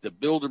 the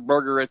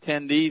Bilderberger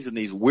attendees, and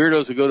these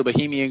weirdos who go to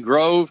Bohemian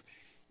Grove,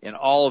 and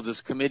all of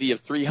this Committee of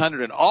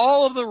 300, and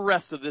all of the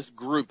rest of this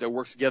group that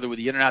works together with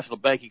the international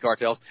banking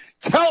cartels,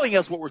 telling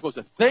us what we're supposed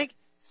to think,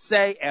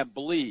 say, and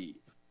believe.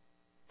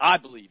 I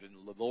believe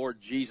in the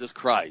Lord Jesus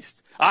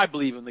Christ. I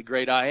believe in the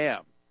great I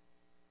am.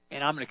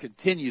 And I'm going to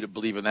continue to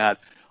believe in that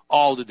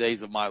all the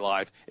days of my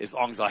life as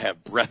long as I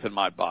have breath in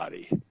my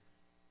body.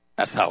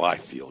 That's how I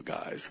feel,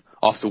 guys.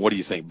 Austin, what do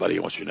you think, buddy?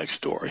 What's your next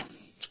story?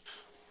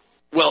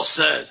 Well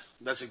said.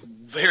 That's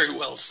very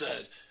well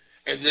said.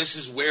 And this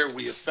is where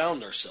we have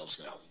found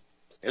ourselves now.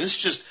 And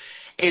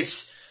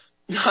it's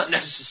not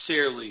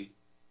necessarily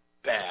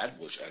bad,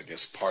 which I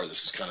guess part of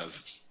this is kind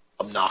of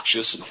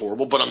obnoxious and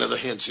horrible, but on the other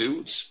hand,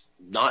 too, it's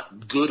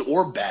not good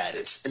or bad.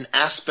 It's an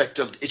aspect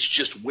of, it's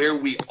just where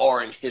we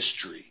are in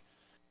history.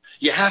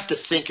 You have to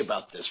think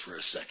about this for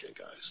a second,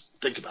 guys.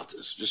 Think about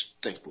this. Just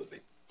think with me.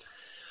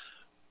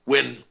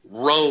 When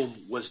Rome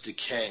was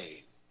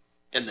decaying,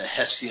 and the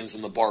Hessians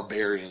and the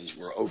barbarians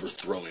were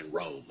overthrowing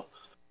Rome.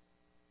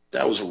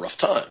 That was a rough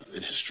time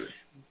in history.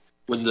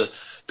 When the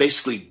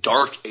basically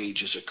dark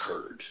ages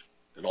occurred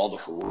and all the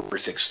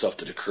horrific stuff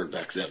that occurred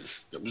back then,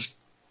 it was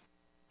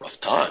a rough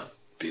time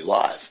to be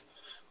alive.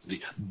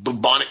 The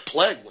bubonic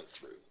plague went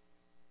through.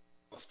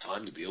 Rough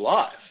time to be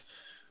alive.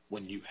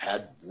 When you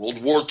had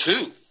World War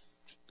II,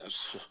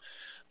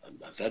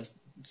 I've had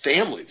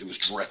family that was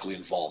directly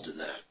involved in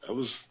that. That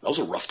was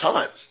a rough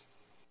time.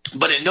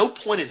 But at no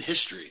point in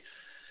history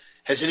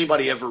has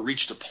anybody ever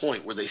reached a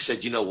point where they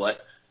said, you know what,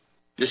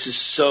 this is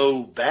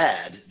so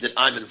bad that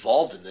I'm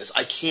involved in this.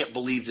 I can't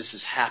believe this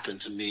has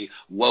happened to me.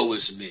 Woe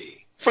is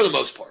me. For the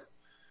most part,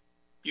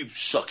 you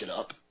suck it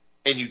up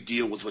and you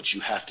deal with what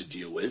you have to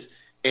deal with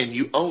and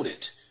you own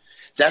it.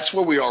 That's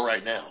where we are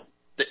right now.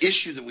 The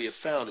issue that we have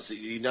found is that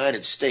the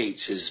United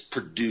States has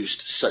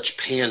produced such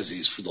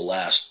pansies for the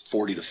last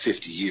 40 to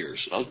 50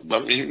 years. I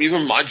mean,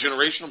 even my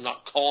generation, I'm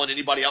not calling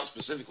anybody out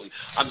specifically.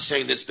 I'm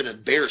saying that it's been an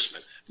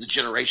embarrassment for the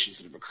generations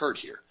that have occurred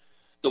here.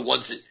 The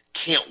ones that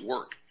can't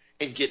work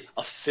and get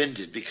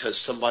offended because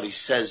somebody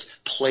says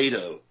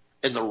Plato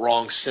in the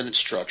wrong sentence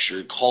structure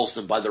and calls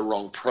them by the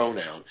wrong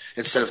pronoun.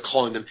 Instead of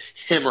calling them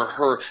him or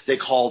her, they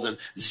call them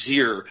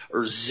zir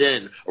or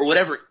zen or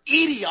whatever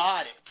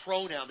idiotic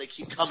pronoun they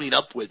keep coming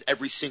up with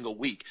every single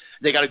week.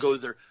 They got to go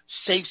to their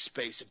safe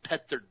space and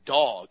pet their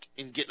dog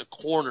and get in a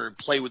corner and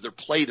play with their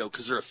Play-Doh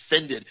because they're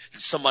offended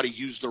that somebody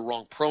used the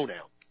wrong pronoun.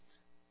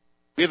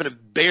 We have an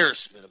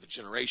embarrassment of a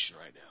generation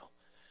right now.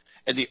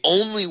 And the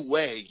only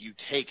way you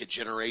take a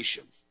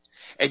generation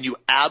and you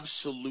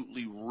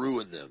absolutely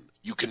ruin them,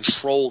 you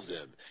control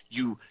them,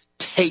 you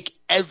take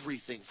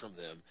everything from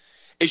them,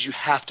 is you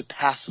have to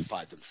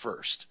pacify them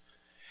first.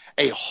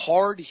 A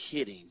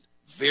hard-hitting,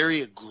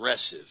 very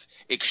aggressive,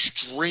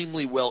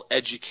 extremely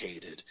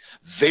well-educated,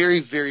 very,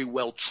 very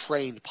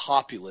well-trained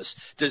populace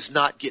does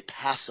not get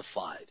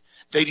pacified.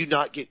 They do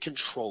not get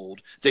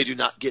controlled. They do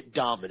not get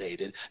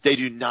dominated. They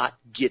do not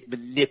get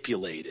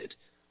manipulated.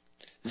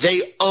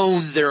 They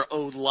own their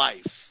own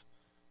life.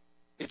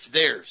 It's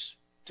theirs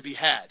to be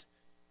had,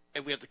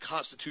 and we have the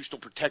constitutional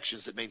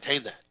protections that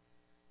maintain that.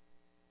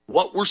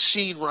 What we're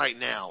seeing right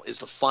now is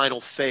the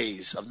final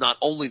phase of not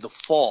only the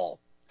fall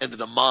and the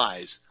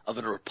demise of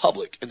a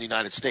republic in the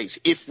United States,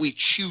 if we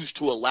choose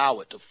to allow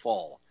it to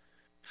fall,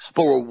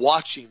 but we're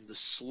watching the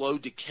slow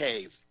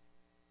decay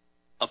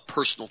of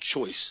personal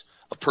choice,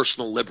 of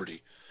personal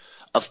liberty,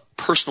 of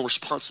personal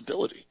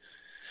responsibility,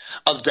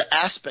 of the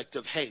aspect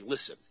of, hey,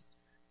 listen,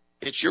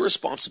 it's your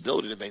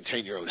responsibility to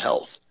maintain your own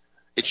health.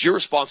 It's your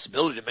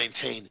responsibility to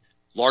maintain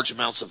large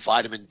amounts of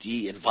vitamin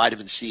D and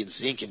vitamin C and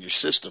zinc in your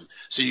system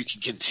so you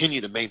can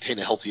continue to maintain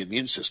a healthy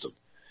immune system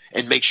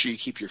and make sure you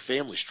keep your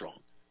family strong.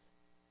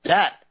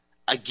 That,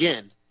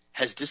 again,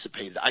 has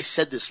dissipated. I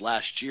said this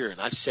last year,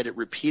 and I've said it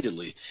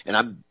repeatedly, and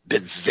I've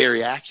been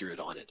very accurate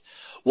on it.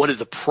 One of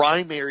the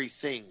primary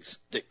things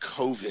that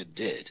COVID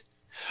did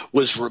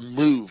was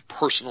remove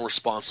personal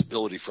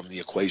responsibility from the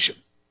equation.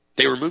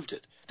 They removed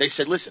it. They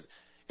said, listen,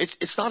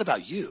 it's not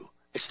about you.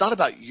 It's not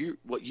about you,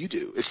 what you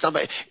do. It's not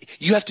about,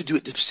 you have to do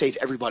it to save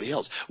everybody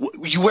else.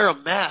 You wear a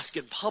mask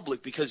in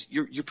public because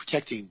you're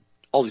protecting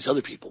all these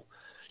other people.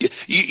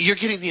 You're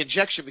getting the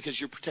injection because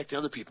you're protecting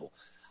other people.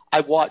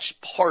 I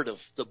watched part of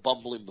the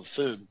bumbling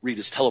buffoon read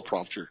his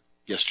teleprompter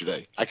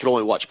yesterday. I could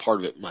only watch part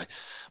of it. My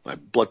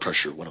blood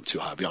pressure went up too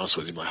high. I'll be honest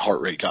with you. My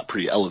heart rate got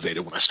pretty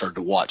elevated when I started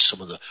to watch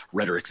some of the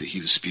rhetoric that he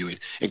was spewing,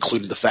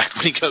 including the fact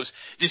when he goes,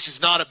 this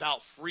is not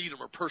about freedom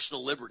or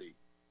personal liberty.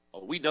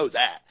 Oh, we know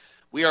that.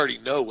 We already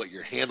know what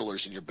your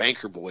handlers and your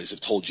banker boys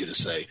have told you to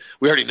say.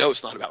 We already know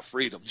it's not about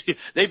freedom.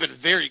 They've been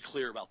very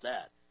clear about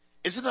that.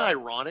 Isn't it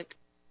ironic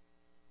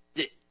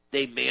that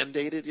they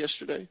mandated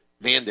yesterday?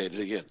 Mandated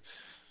again.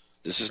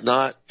 This is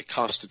not a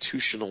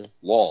constitutional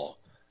law.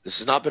 This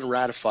has not been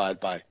ratified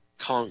by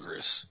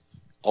Congress.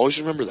 Always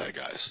remember that,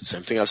 guys.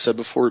 Same thing I've said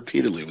before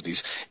repeatedly with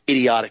these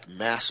idiotic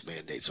mask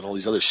mandates and all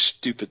these other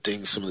stupid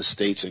things some of the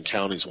states and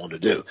counties want to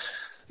do.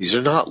 These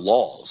are not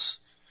laws.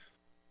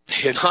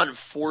 They are not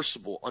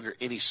enforceable under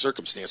any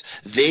circumstance.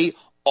 They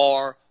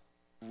are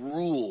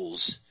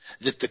rules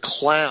that the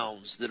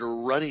clowns that are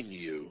running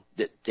you,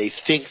 that they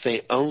think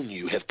they own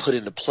you, have put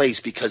into place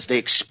because they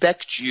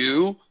expect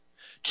you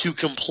to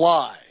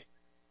comply.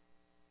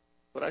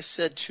 What I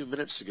said 2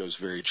 minutes ago is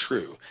very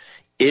true.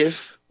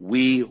 If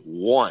we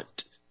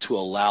want to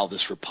allow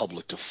this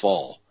republic to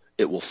fall,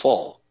 it will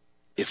fall.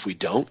 If we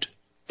don't,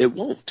 it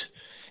won't.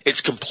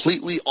 It's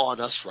completely on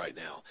us right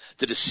now.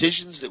 The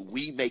decisions that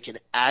we make in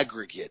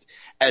aggregate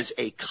as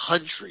a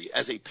country,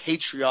 as a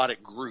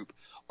patriotic group,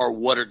 are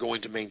what are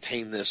going to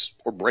maintain this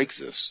or break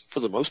this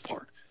for the most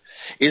part.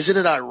 Isn't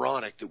it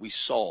ironic that we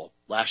saw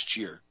last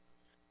year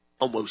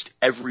almost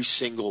every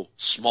single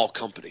small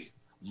company,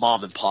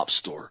 mom and pop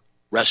store,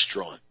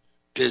 restaurant,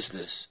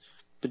 business,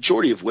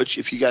 majority of which,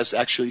 if you guys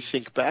actually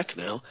think back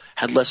now,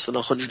 had less than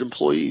 100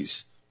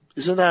 employees?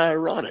 Isn't that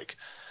ironic?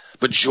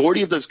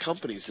 Majority of those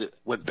companies that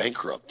went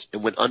bankrupt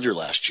and went under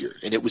last year,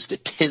 and it was the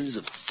tens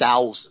of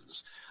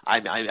thousands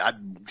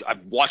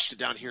I've watched it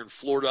down here in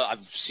Florida.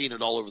 I've seen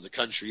it all over the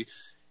country.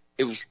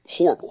 It was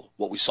horrible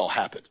what we saw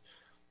happen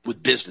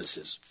with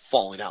businesses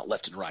falling out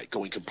left and right,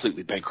 going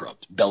completely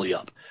bankrupt, belly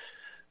up.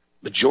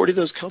 Majority of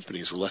those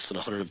companies were less than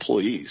 100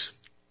 employees.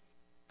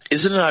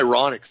 Isn't it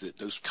ironic that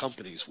those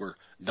companies were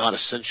not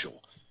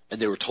essential and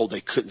they were told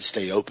they couldn't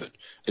stay open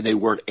and they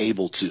weren't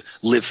able to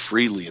live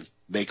freely and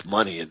make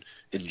money and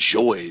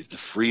enjoy the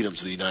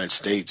freedoms of the United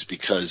States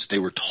because they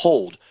were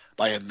told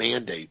by a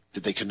mandate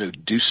that they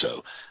could do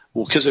so?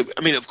 Well, because,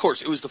 of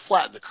course, it was to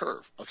flatten the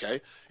curve, okay?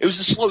 It was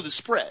to slow the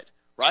spread,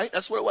 right?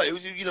 That's what it was. It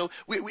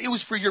was, it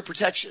was for your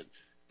protection.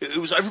 It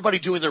was everybody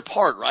doing their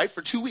part, right?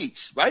 For 2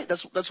 weeks, right?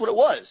 That's what it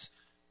was.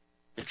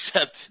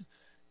 Except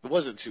it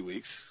wasn't 2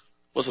 weeks.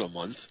 It wasn't a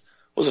month. It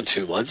wasn't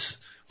 2 months.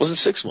 It wasn't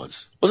 6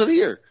 months. It wasn't a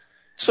year.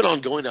 It's been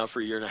ongoing now for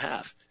a year and a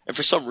half. And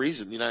for some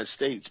reason, the United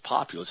States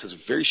populace has a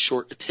very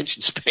short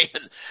attention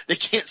span. They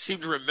can't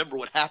seem to remember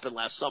what happened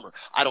last summer.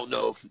 I don't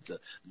know if it's the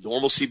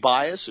normalcy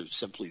bias or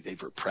simply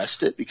they've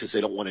repressed it because they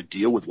don't want to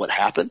deal with what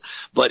happened.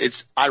 But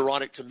it's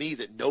ironic to me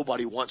that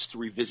nobody wants to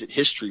revisit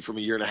history from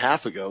a year and a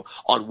half ago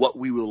on what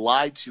we were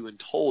lied to and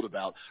told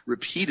about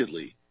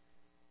repeatedly.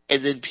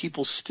 And then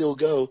people still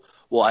go,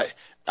 well,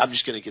 I'm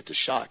just going to get the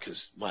shot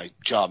because my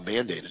job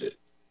mandated it.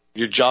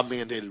 Your job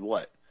mandated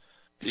what?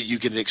 That you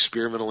get an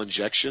experimental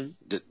injection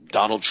that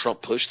Donald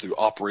Trump pushed through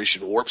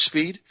Operation Warp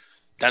Speed?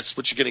 That's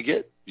what you're going to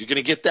get? You're going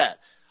to get that.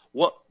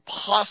 What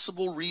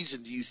possible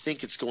reason do you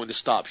think it's going to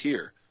stop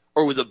here?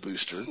 Or with a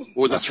booster,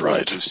 or the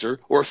third booster,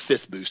 or a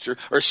fifth booster,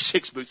 or a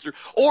sixth booster?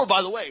 Or,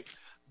 by the way,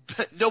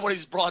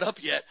 nobody's brought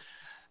up yet,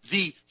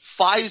 the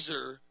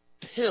Pfizer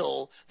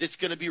pill that's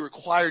going to be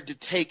required to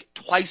take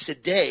twice a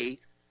day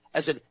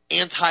as an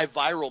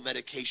antiviral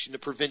medication to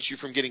prevent you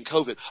from getting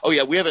COVID. Oh,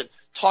 yeah, we haven't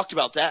talked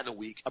about that in a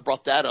week. I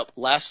brought that up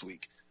last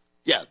week.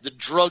 Yeah, the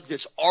drug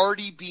that's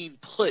already being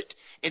put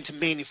into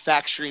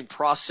manufacturing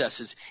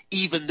processes,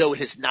 even though it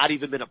has not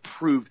even been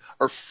approved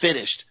or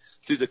finished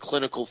through the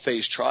clinical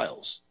phase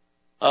trials.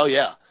 Oh,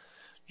 yeah.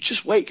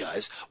 Just wait,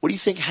 guys. What do you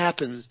think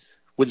happens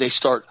when they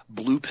start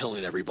blue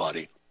pilling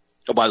everybody?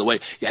 Oh, by the way,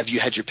 have you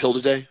had your pill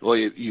today? Well,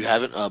 you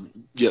haven't?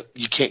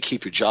 You can't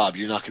keep your job.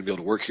 You're not going to be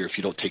able to work here if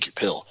you don't take your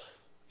pill.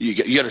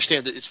 You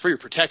understand that it's for your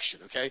protection,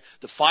 okay?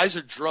 The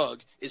Pfizer drug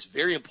is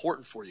very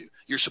important for you.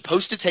 You're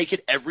supposed to take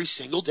it every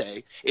single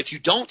day. If you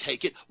don't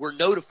take it, we're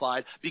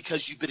notified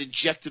because you've been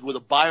injected with a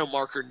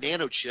biomarker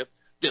nano chip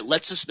that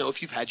lets us know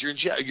if you've had your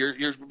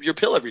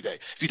pill every day.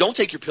 If you don't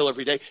take your pill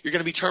every day, you're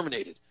going to be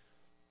terminated.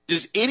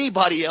 Does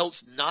anybody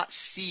else not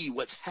see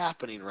what's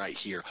happening right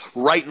here,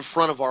 right in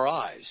front of our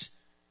eyes?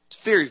 It's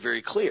very,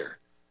 very clear.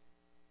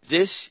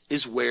 This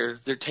is where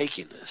they're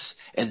taking this.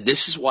 And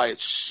this is why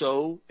it's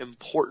so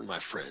important, my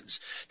friends,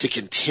 to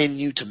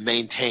continue to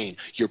maintain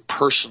your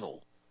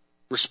personal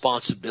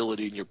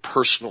responsibility and your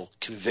personal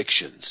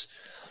convictions.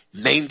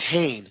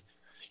 Maintain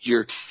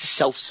your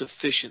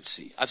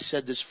self-sufficiency. I've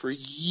said this for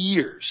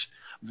years.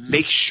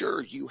 Make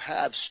sure you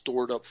have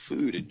stored up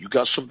food and you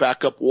got some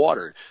backup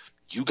water.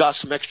 You got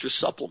some extra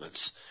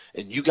supplements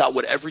and you got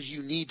whatever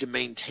you need to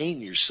maintain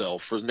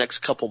yourself for the next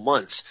couple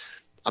months.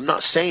 I'm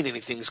not saying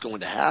anything's going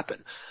to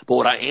happen, but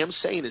what I am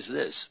saying is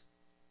this.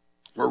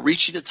 We're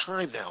reaching a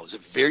time now, it's a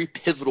very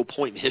pivotal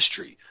point in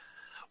history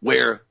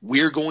where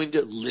we're going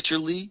to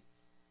literally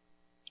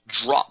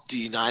drop the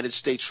United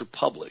States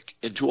Republic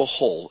into a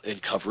hole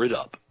and cover it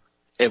up.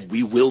 And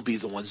we will be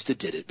the ones that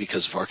did it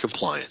because of our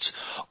compliance.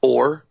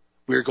 Or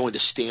we're going to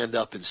stand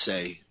up and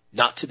say,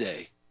 not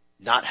today.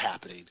 Not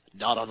happening,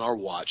 not on our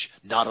watch,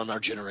 not on our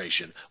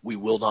generation. We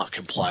will not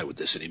comply with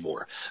this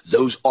anymore.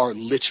 Those are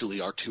literally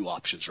our two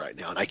options right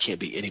now, and I can't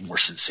be any more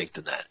succinct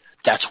than that.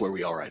 That's where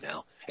we are right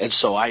now. And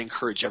so I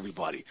encourage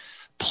everybody,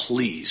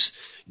 please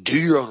do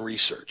your own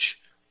research.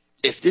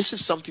 If this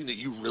is something that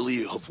you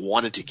really have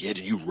wanted to get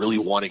and you really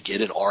want to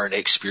get an RNA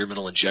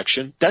experimental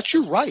injection, that's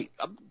your right.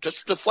 Just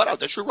flat out,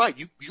 that's your right.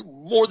 You're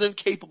more than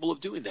capable of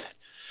doing that.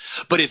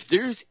 But if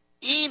there's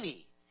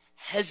any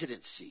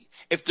hesitancy,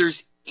 if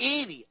there's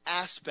any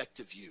aspect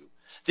of you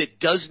that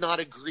does not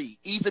agree,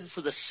 even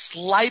for the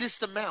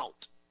slightest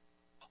amount,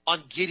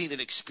 on getting an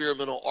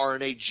experimental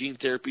RNA gene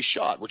therapy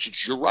shot, which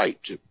is your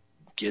right to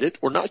get it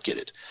or not get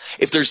it.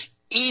 If there's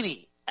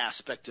any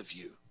aspect of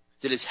you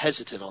that is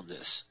hesitant on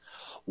this,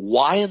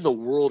 why in the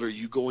world are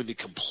you going to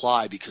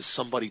comply because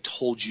somebody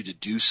told you to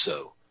do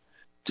so?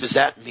 Does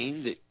that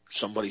mean that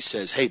somebody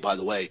says, hey, by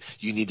the way,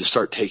 you need to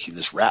start taking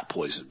this rat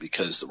poison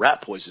because the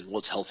rat poison, well,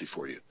 it's healthy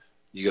for you?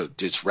 You go,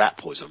 it's rat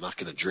poison. I'm not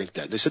going to drink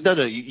that. They said, no,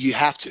 you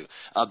have to.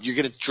 You're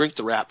going to drink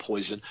the rat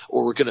poison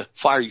or we're going to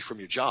fire you from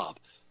your job.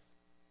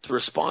 The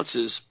response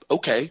is,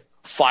 okay,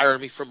 fire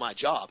me from my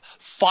job.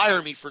 Fire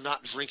me for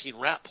not drinking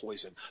rat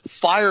poison.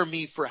 Fire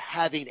me for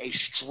having a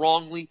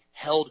strongly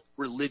held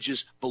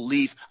religious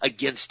belief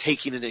against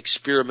taking an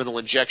experimental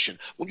injection.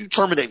 Will you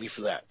terminate me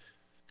for that?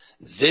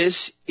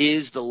 This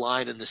is the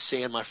line in the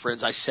sand, my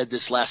friends. I said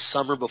this last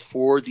summer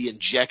before the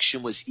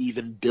injection was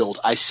even built.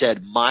 I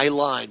said my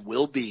line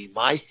will be,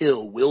 my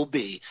hill will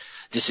be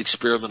this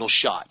experimental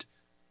shot.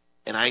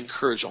 and I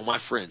encourage all my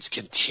friends,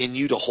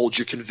 continue to hold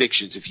your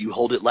convictions. If you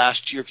held it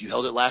last year,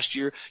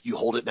 you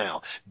hold it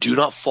now. Do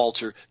not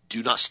falter.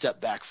 Do not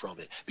step back from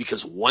it.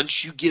 Because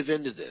once you give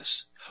into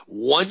this,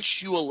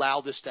 once you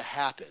allow this to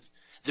happen,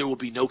 there will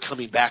be no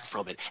coming back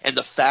from it. And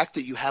the fact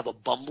that you have a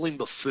bumbling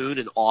buffoon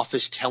in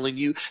office telling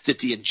you that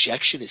the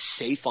injection is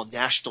safe on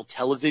national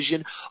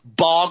television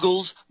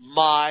boggles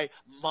my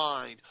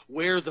mind.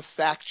 Where are the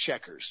fact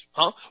checkers?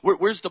 Huh?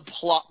 Where's the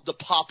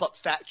pop-up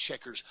fact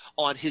checkers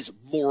on his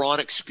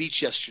moronic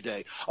speech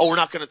yesterday? Oh, we're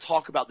not going to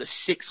talk about the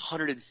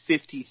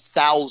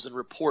 650,000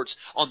 reports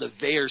on the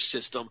VAERS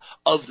system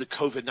of the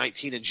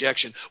COVID-19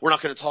 injection. We're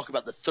not going to talk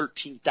about the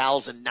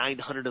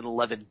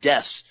 13,911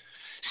 deaths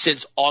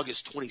since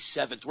August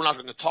 27th. We're not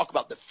going to talk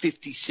about the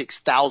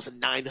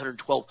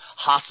 56,912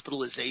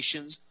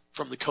 hospitalizations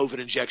from the COVID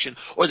injection,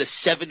 or the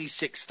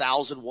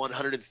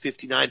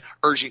 76,159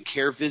 urgent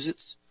care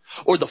visits,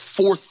 or the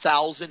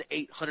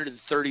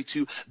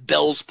 4,832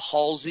 Bell's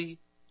palsy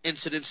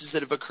incidences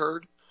that have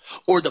occurred,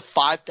 or the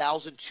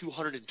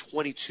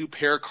 5,222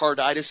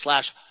 pericarditis /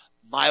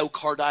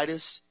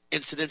 myocarditis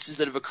incidences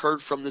that have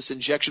occurred from this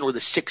injection, or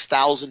the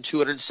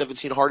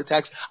 6,217 heart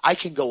attacks. I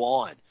can go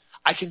on.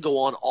 I can go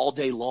on all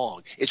day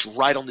long. It's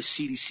right on the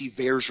CDC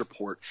VAERS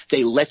report.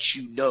 They let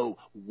you know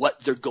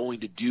what they're going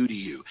to do to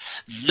you.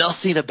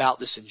 Nothing about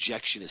this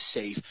injection is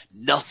safe.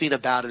 Nothing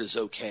about it is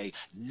okay.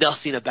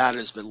 Nothing about it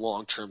has been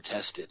long-term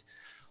tested.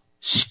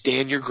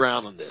 Stand your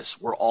ground on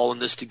this. We're all in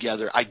this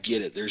together. I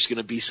get it. There's going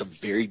to be some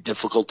very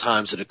difficult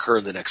times that occur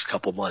in the next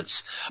couple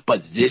months.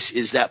 But this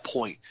is that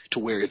point to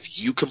where if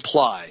you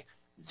comply,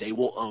 they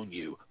will own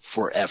you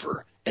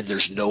forever. And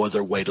there's no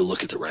other way to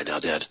look at it right now,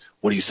 Dad.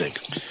 What do you think?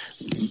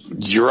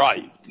 You're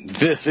right.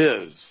 This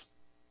is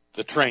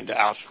the train to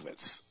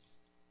Auschwitz.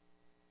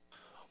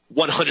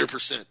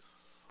 100%.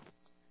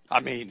 I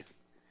mean,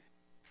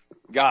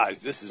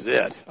 guys, this is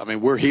it. I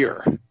mean, we're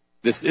here.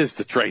 This is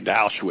the train to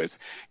Auschwitz.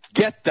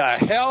 Get the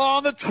hell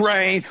on the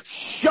train,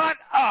 shut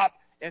up,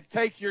 and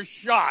take your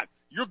shot.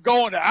 You're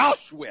going to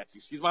Auschwitz.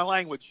 Excuse my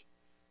language,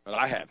 but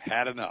I have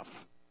had enough.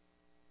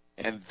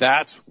 And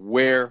that's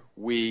where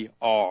we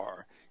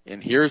are.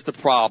 And here's the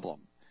problem.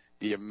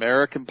 The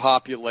American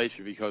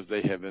population, because they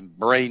have been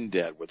brain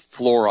dead with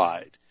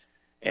fluoride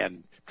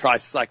and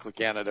tricyclic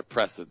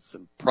antidepressants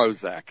and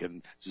Prozac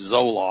and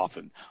Zoloft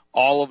and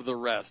all of the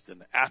rest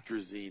and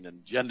atrazine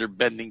and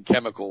gender-bending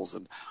chemicals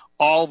and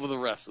all of the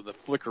rest of the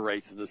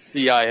flickerates and the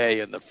CIA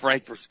and the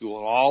Frankfurt School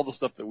and all the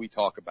stuff that we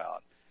talk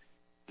about,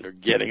 they're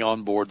getting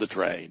on board the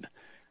train.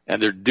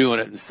 And they're doing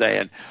it and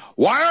saying,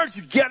 why aren't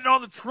you getting on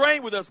the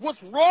train with us?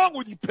 What's wrong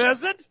with you,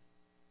 peasant?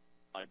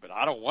 But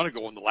I don't want to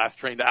go on the last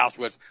train to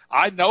Auschwitz.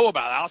 I know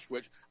about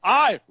Auschwitz.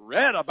 I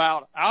read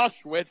about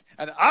Auschwitz,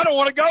 and I don't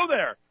want to go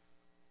there.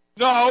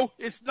 No,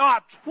 it's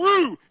not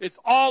true. It's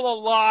all a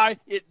lie.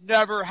 It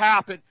never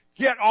happened.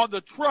 Get on the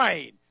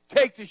train.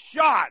 Take the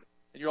shot.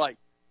 And you're like,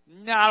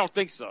 no, I don't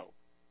think so.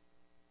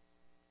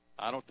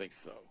 I don't think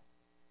so.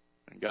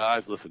 And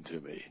guys, listen to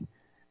me.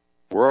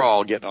 We're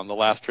all getting on the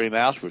last train to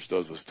Auschwitz,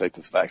 those of us who take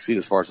this vaccine,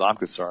 as far as I'm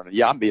concerned. And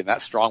yeah, I'm being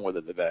that strong with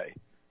it today.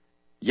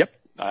 Yep,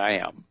 I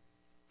am.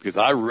 Because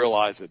I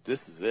realize that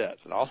this is it,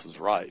 and Austin's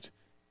right.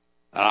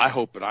 And I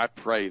hope and I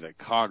pray that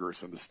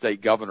Congress and the state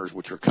governors,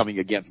 which are coming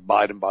against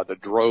Biden by the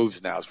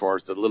droves now, as far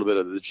as the little bit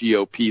of the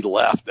GOP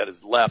left that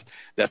is left,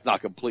 that's not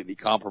completely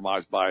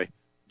compromised by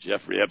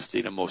Jeffrey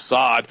Epstein and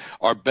Mossad,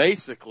 are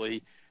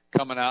basically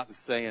coming out and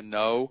saying,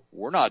 no,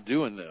 we're not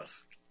doing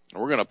this.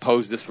 And we're going to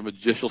oppose this from a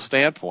judicial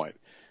standpoint.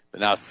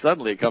 But now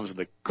suddenly it comes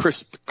into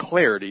crisp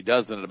clarity,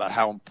 doesn't it, about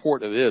how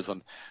important it is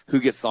on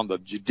who gets on the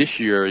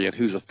judiciary and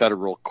who's a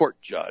federal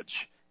court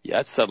judge. Yeah,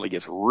 it suddenly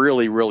gets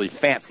really, really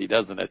fancy,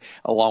 doesn't it?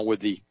 Along with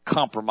the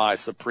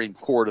compromised Supreme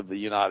Court of the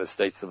United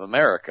States of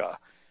America.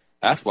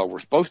 That's why we're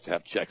supposed to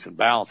have checks and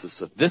balances,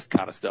 so this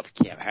kind of stuff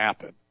can't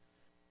happen.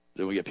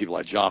 Then we get people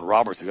like John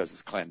Roberts, who has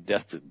this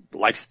clandestine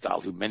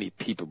lifestyle, who many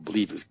people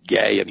believe is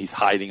gay, and he's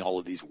hiding all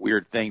of these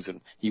weird things.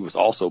 And he was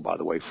also, by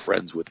the way,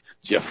 friends with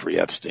Jeffrey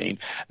Epstein.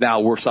 Now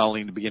we're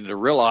suddenly beginning to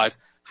realize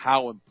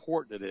how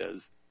important it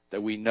is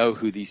that we know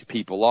who these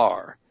people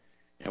are,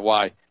 and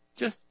why,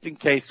 just in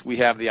case we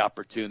have the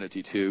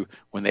opportunity to,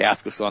 when they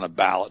ask us on a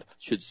ballot,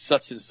 should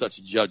such and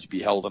such judge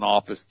be held in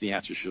office, the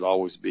answer should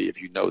always be,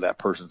 if you know that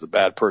person's a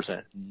bad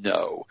person,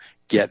 no,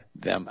 get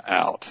them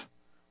out.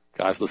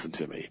 Guys, listen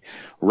to me.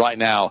 Right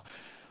now,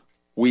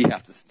 we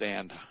have to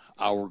stand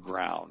our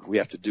ground. We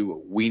have to do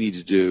what we need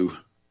to do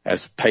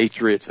as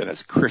patriots and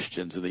as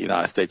Christians in the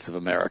United States of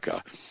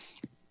America.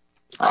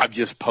 I've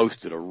just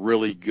posted a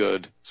really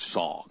good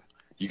song.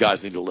 You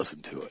guys need to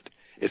listen to it.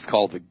 It's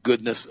called The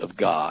Goodness of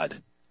God.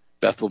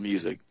 Bethel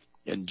Music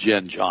and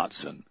Jenn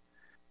Johnson.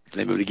 The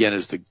name of it again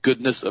is The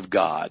Goodness of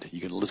God. You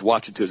can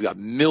watch it too. It's got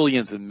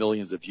millions and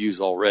millions of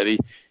views already.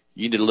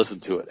 You need to listen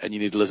to it, and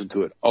you need to listen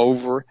to it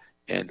over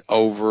and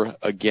over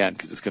again,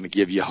 because it's going to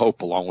give you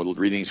hope along with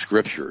reading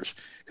scriptures.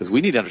 Because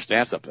we need to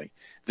understand something.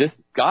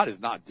 God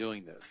is not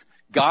doing this.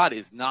 God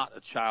is not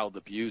a child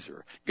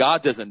abuser.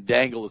 God doesn't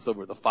dangle us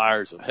over the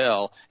fires of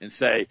hell and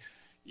say,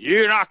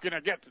 you're not going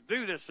to get to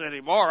do this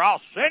anymore. I'll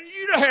send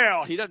you to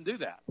hell. He doesn't do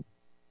that.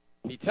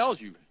 He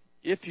tells you,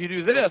 if you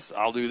do this,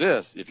 I'll do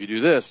this. If you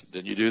do this,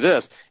 then you do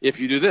this. If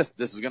you do this,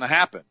 this is going to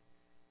happen.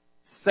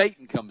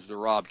 Satan comes to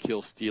rob,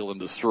 kill, steal, and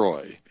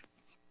destroy.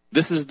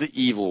 This is the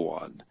evil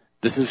one.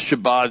 This is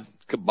Shabbat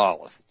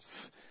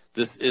Kabbalists.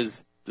 This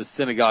is the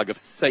synagogue of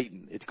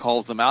Satan. It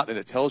calls them out, and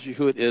it tells you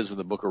who it is in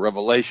the book of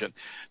Revelation.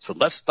 So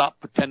let's stop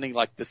pretending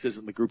like this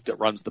isn't the group that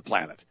runs the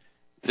planet.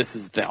 This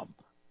is them.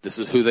 This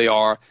is who they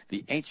are.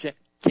 The ancient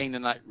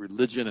Canaanite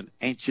religion and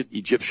ancient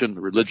Egyptian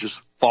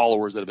religious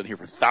followers that have been here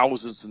for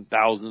thousands and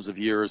thousands of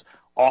years.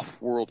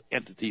 Off-world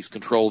entities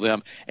control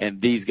them,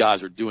 and these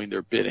guys are doing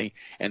their bidding,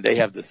 and they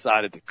have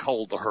decided to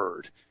cull the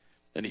herd.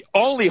 And the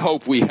only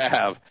hope we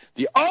have,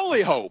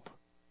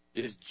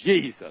 is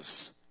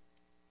Jesus.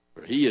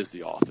 For he is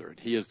the author, and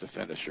he is the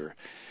finisher,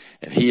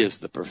 and he is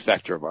the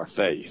perfecter of our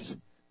faith.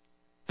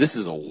 This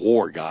is a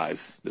war,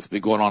 guys, that's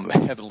been going on in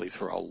the heavenlies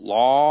for a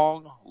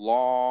long,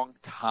 long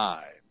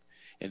time.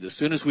 And as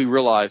soon as we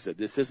realize that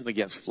this isn't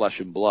against flesh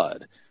and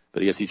blood,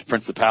 but against these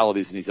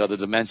principalities and these other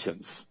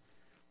dimensions,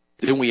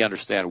 then we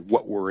understand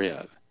what we're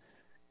in.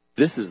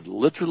 This is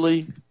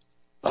literally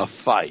a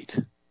fight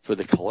for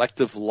the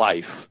collective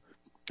life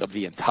of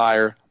the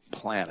entire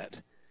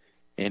planet.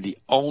 And the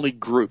only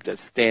group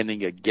that's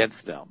standing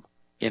against them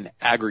in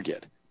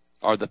aggregate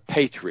are the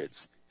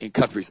patriots in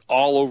countries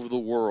all over the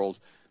world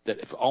that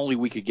if only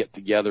we could get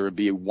together and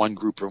be one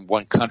group in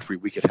one country,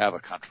 we could have a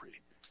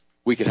country.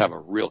 We could have a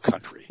real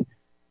country.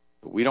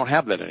 But we don't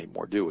have that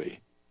anymore, do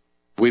we?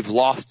 We've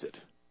lost it.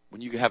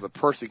 When you can have a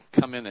person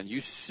come in and you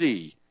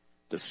see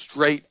the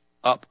straight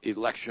up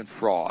election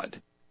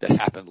fraud that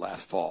happened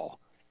last fall.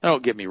 Now,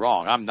 don't get me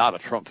wrong. I'm not a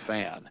Trump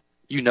fan.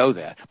 You know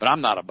that. But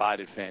I'm not a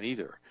Biden fan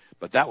either.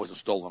 But that was a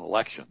stolen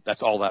election.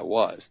 That's all that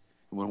was.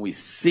 And when we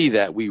see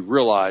that, we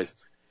realize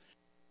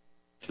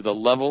to the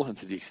level and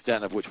to the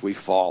extent of which we've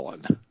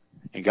fallen.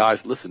 And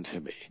guys, listen to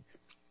me.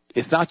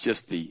 It's not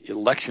just the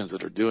elections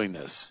that are doing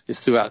this.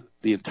 It's throughout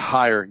the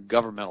entire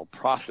governmental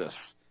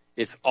process.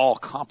 It's all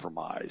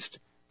compromised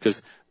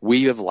because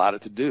we have allowed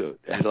it to do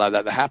it, allowed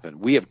that to happen.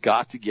 We have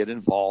got to get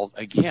involved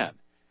again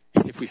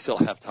if we still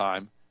have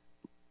time.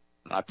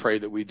 And I pray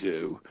that we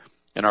do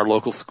in our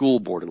local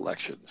school board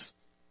elections.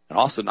 And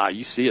also now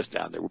you see us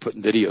down there. We're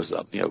putting videos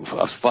up,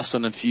 us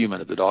fussing and fuming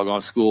at the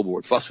doggone school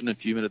board, fussing and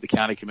fuming at the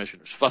county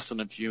commissioners, fussing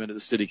and fuming at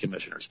the city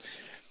commissioners.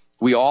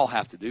 We all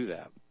have to do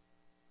that.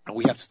 And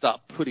we have to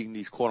stop putting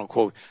these quote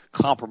unquote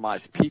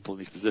compromised people in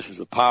these positions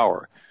of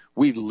power.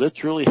 We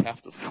literally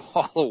have to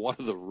follow one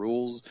of the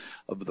rules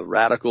of the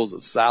radicals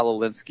of Sal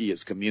Alinsky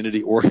as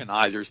community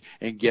organizers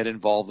and get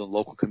involved in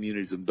local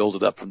communities and build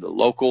it up from the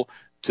local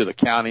to the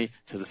county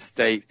to the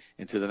state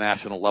and to the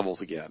national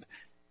levels again.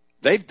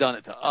 They've done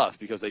it to us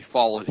because they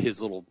followed his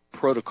little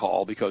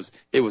protocol because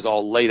it was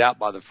all laid out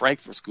by the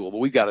Frankfurt School, but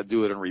we've got to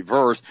do it in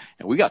reverse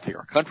and we got to take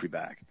our country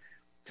back.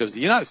 Because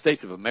the United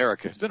States of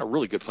America has been a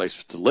really good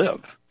place to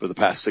live for the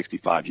past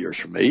 65 years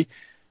for me.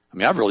 I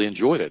mean, I've really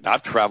enjoyed it. And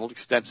I've traveled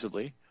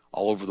extensively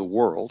all over the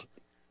world,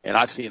 and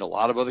I've seen a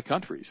lot of other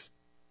countries.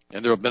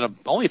 And there have been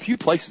only a few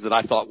places that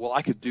I thought, well,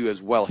 I could do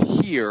as well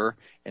here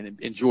and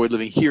enjoy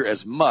living here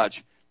as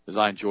much as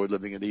I enjoyed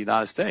living in the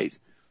United States.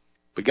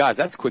 But, guys,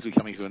 that's quickly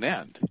coming to an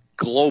end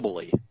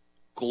globally,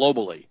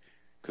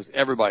 because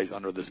everybody's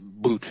under this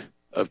boot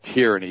of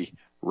tyranny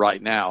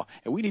right now.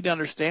 And we need to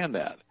understand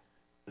that.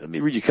 Let me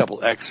read you a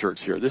couple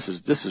excerpts here. This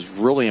is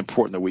really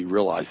important that we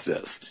realize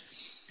this.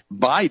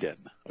 Biden,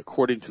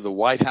 according to the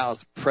White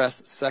House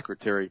press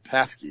secretary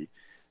Paskey,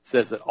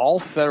 says that all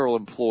federal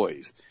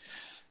employees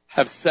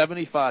have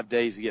 75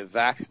 days to get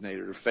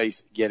vaccinated or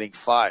face getting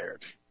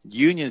fired.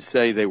 Unions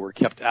say they were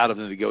kept out of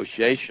the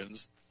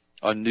negotiations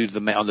on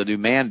the new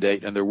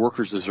mandate, and their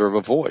workers deserve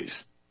a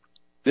voice.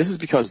 This is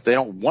because they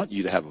don't want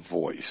you to have a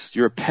voice.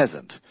 You're a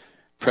peasant.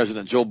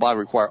 President Joe Biden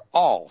requires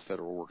all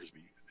federal workers to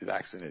be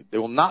vaccinated. They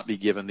will not be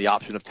given the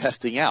option of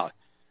testing out.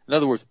 In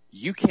other words,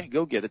 you can't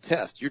go get a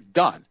test. You're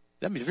done.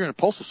 That means if you're in the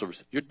postal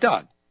service, you're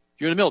done.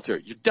 If you're in the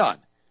military, you're done.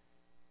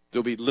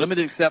 There'll be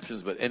limited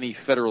exceptions, but any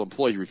federal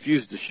employee who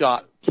refuses the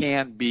shot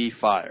can be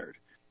fired.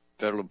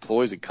 Federal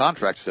employees and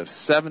contractors have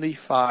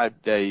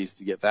 75 days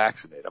to get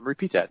vaccinated. I'm going to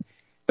repeat that.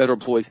 Federal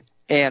employees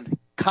and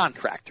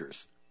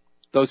contractors,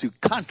 those who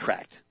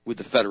contract with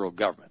the federal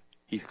government.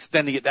 He's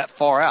extending it that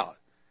far out.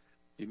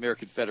 The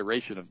American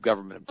Federation of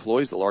Government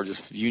Employees, the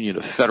largest union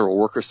of federal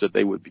workers, said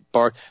they would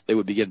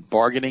begin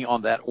bargaining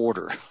on that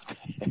order.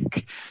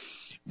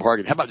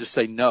 Bargain. How about just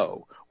say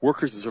no?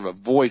 Workers deserve a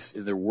voice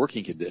in their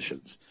working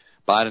conditions.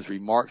 Biden's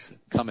remarks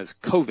come as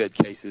COVID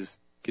cases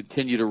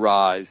continue to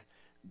rise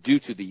due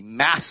to the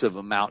massive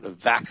amount of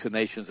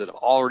vaccinations that have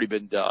already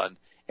been done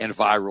and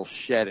viral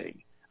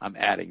shedding. I'm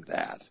adding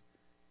that.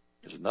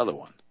 Here's another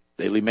one.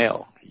 Daily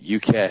Mail,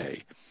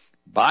 UK.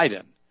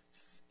 Biden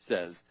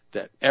says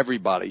that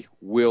everybody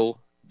will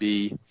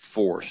be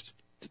forced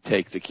to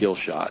take the kill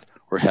shot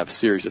or have a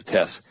series of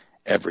tests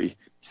every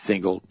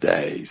single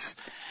day.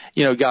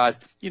 Guys,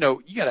 you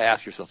got to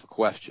ask yourself a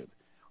question.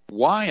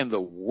 why in the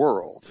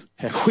world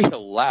have we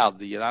allowed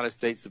the United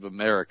States of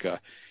America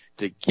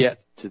to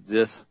get to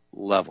this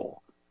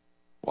level?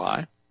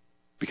 Why?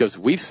 Because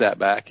we've sat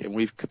back and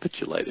we've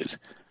capitulated.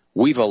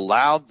 We've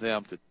allowed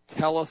them to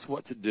tell us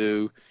what to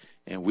do,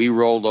 and we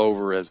rolled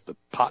over as the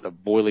pot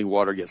of boiling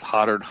water gets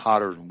hotter and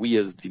hotter, and we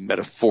as the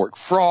metaphoric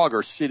frog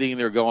are sitting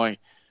there going,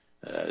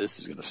 this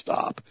is going to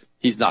stop.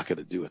 He's not going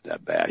to do it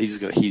that bad. He's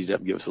just going to heat it up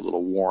and give us a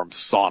little warm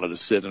sauna to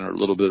sit in or a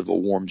little bit of a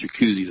warm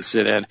jacuzzi to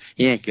sit in.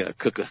 He ain't going to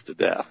cook us to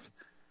death.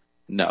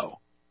 No,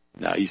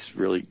 he's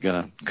really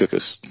going to cook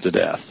us to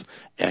death.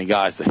 And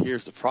guys,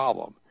 here's the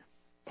problem.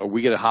 Are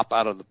we going to hop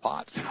out of the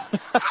pot?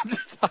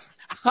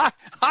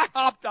 I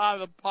hopped out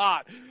of the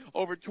pot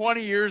over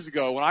 20 years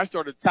ago when I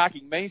started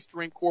attacking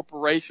mainstream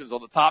corporations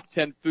on the top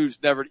 10 foods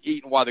never to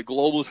eat and why the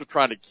globalists were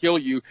trying to kill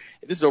you.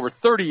 This is over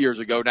 30 years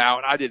ago now,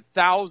 and I did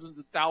thousands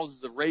and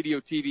thousands of radio,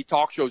 TV,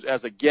 talk shows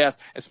as a guest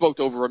and spoke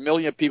to over 1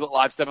 million people at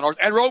live seminars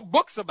and wrote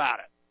books about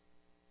it.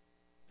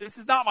 This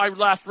is not my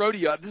last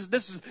rodeo.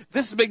 This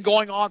has been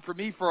going on for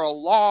me for a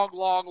long,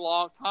 long,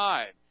 long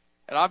time.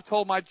 And I've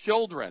told my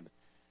children,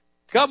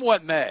 come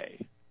what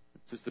may,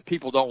 just the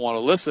people don't want to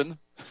listen.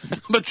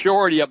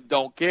 Majority of them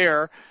don't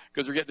care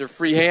because they're getting their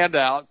free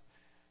handouts.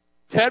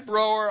 Ted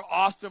Broer,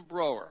 Austin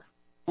Broer.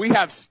 We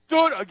have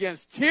stood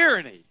against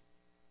tyranny.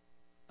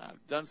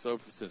 I've done so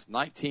since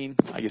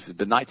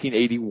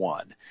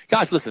 1981.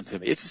 Guys, listen to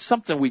me. It's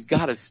something we've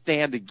got to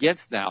stand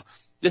against now.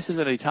 This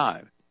isn't any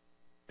time.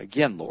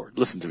 Again, Lord,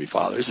 listen to me,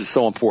 Father. This is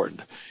so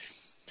important.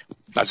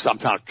 I'm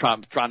kind of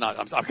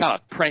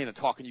praying and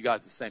talking to you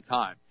guys at the same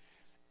time.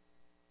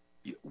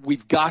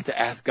 We've got to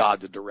ask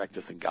God to direct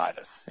us and guide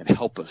us and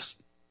help us.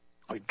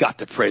 We've got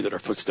to pray that our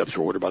footsteps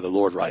are ordered by the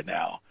Lord right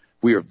now.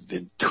 We are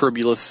in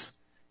turbulent,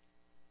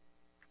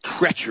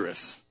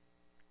 treacherous,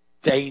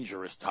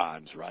 dangerous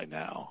times right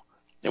now.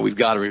 And we've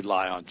got to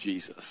rely on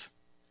Jesus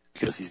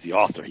because he's the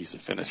author, he's the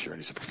finisher, and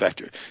he's the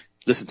perfecter.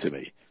 Listen to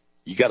me.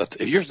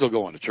 If you're still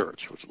going to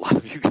church, which a lot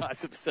of you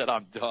guys have said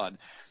I'm done,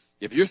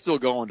 if you're still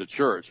going to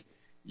church,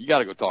 you got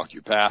to go talk to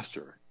your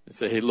pastor and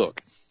say, hey,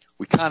 look,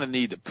 we kind of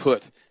need to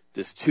put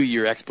this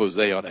 2-year expose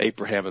on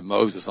Abraham and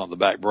Moses on the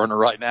back burner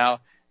right now,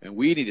 and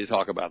we need to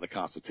talk about the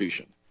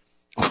Constitution.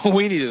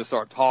 We need to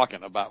start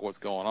talking about what's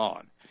going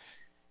on.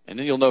 And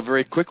then you'll know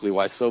very quickly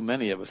why so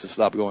many of us have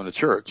stopped going to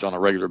church on a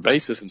regular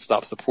basis and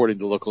stopped supporting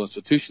the local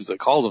institutions that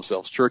call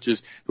themselves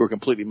churches who are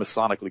completely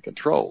Masonically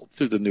controlled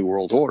through the New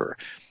World Order,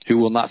 who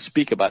will not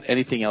speak about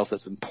anything else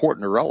that's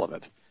important or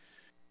relevant.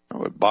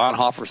 What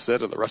Bonhoeffer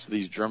said, or the rest of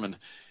these German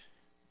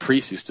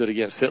priests who stood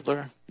against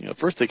Hitler,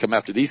 first they come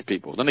after these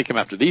people, then they come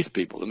after these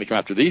people, then they come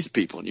after these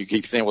people, and you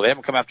keep saying, well, they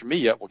haven't come after me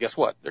yet. Well, guess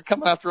what? They're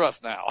coming after us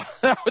now.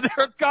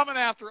 They're coming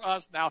after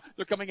us now.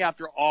 They're coming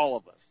after all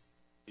of us.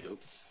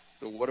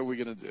 So what are we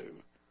going to do?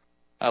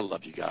 I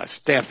love you guys.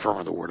 Stand firm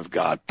on the Word of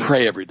God.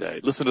 Pray every day.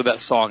 Listen to that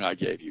song I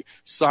gave you.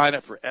 Sign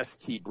up for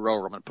ST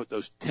Broer. I'm going to put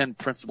those 10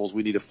 principles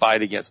we need to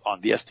fight against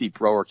on the ST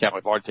Broer account.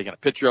 I've already taken a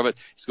picture of it.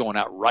 It's going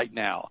out right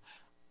now.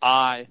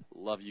 I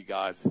love you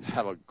guys.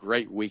 Have a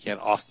great weekend.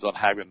 Austin's on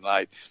Haggard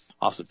tonight.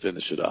 Austin,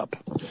 finish it up.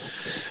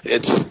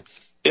 It's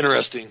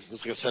interesting.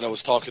 Like I said, I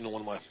was talking to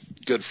one of my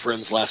good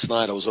friends last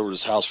night. I was over at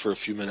his house for a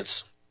few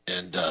minutes,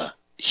 and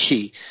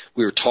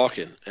we were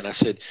talking, and I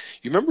said,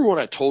 you remember when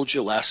I told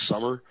you last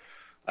summer,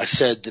 I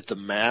said that the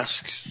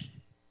mask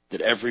that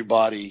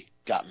everybody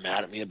got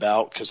mad at me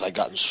about because I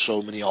got in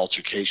so many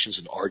altercations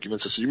and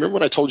arguments. I said, you remember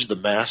when I told you the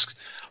mask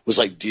was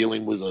like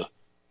dealing with a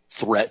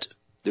threat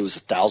that was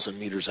 1,000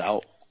 meters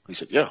out? He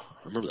said, yeah,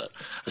 I remember that.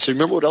 I said,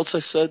 remember what else I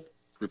said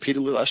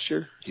repeatedly last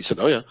year? He said,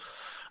 oh, yeah.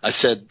 I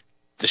said,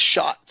 the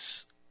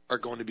shots are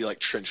going to be like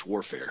trench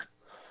warfare.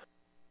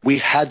 We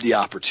had the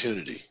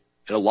opportunity,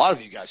 and a lot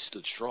of you guys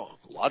stood strong.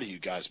 A lot of you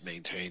guys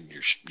maintained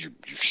your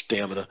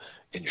stamina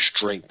and your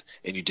strength,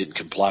 and you didn't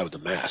comply with the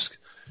mask.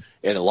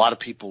 And a lot of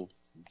people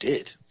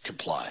did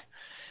comply.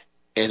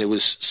 And it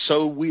was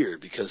so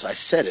weird because I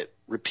said it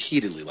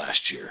repeatedly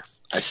last year.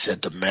 I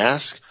said the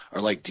masks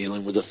are like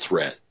dealing with a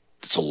threat.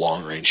 It's a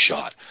long-range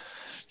shot.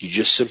 You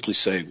just simply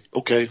say,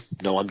 okay,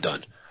 no, I'm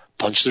done.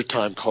 Punch their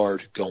time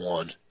card, go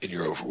on, and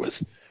you're over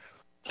with.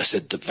 I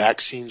said the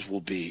vaccines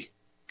will be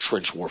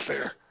trench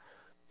warfare,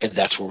 and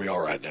that's where we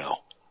are right now.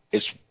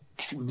 It's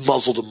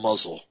muzzle to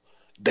muzzle,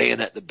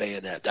 bayonet to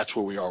bayonet. That's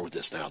where we are with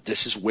this now.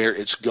 This is where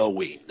it's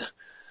going.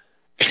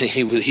 And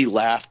he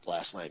laughed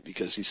last night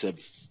because he said,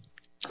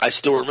 I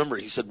still remember,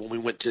 he said, when we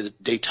went to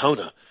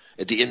Daytona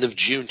at the end of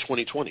June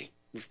 2020,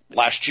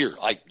 last year,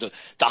 like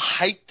the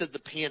height of the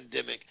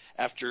pandemic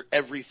after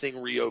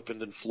everything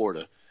reopened in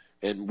Florida.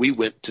 And we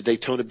went to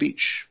Daytona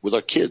Beach with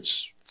our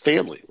kids,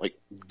 family, like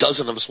a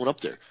dozen of us went up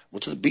there,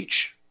 went to the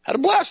beach, had a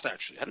blast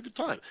actually, had a good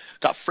time.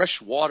 Got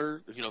fresh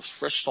water,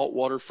 fresh salt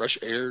water, fresh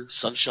air,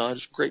 sunshine.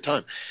 It's a great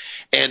time.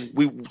 And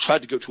we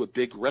tried to go to a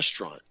big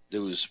restaurant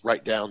that was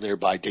right down there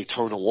by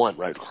Daytona 1,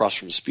 right across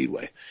from the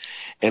Speedway.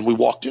 And we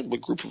walked in, a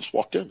group of us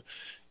walked in.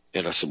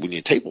 And I said, we need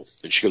a table.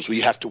 And she goes, well,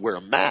 you have to wear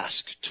a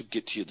mask to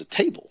get to the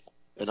table.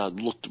 And I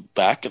looked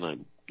back and I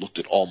looked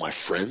at all my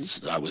friends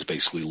that I was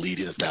basically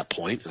leading at that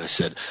point, and I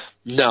said,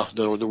 no,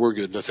 we're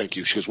good. No, thank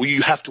you. She goes, well,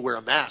 you have to wear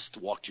a mask to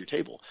walk to your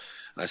table.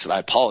 And I said, I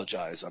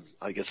apologize.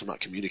 I guess I'm not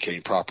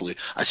communicating properly.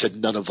 I said,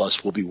 none of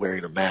us will be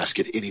wearing a mask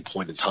at any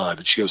point in time.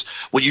 And she goes,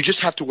 well, you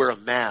just have to wear a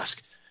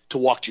mask to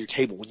walk to your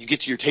table. When you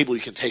get to your table,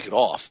 you can take it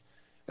off.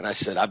 And I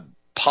said, I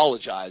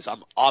apologize.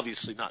 I'm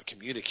obviously not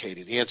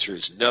communicating. The answer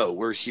is no.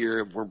 We're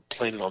here and we're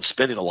planning on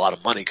spending a lot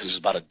of money because there's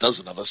about a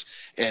dozen of us,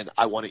 and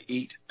I want to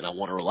eat and I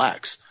want to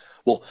relax.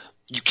 Well,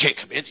 you can't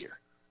come in here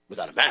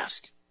without a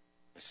mask.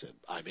 I said,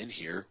 I'm in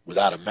here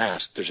without a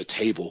mask. There's a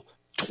table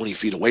 20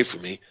 feet away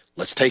from me.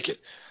 Let's take it.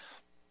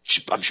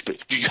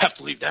 You have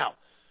to leave now.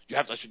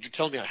 I said, you're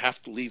telling me I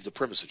have to leave the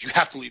premises. You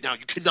have to leave now.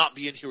 You cannot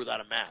be in here without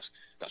a mask.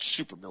 Got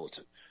super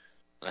militant.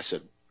 And I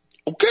said,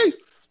 okay,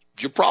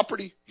 your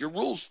property, your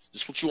rules.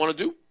 This is what you want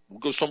to do. We'll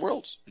go somewhere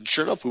else. And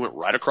sure enough, we went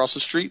right across the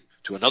street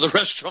to another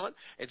restaurant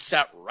and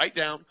sat right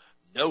down.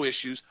 No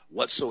issues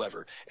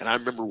whatsoever. And I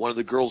remember one of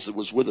the girls that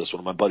was with us,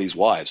 one of my buddy's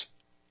wives,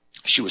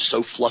 she was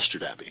so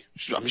flustered at me.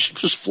 She was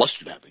just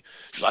flustered at me.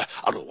 She's like,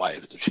 I don't know why.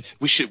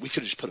 We could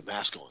have just put a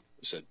mask on.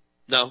 I said,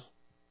 no.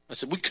 I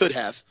said, we could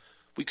have,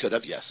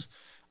 yes.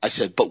 I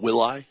said, but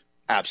will I?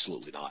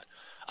 Absolutely not.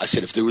 I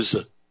said, if there was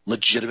a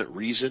legitimate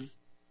reason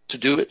to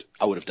do it,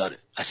 I would have done it.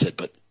 I said,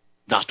 but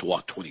not to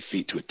walk 20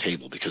 feet to a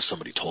table because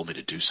somebody told me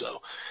to do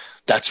so.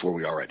 That's where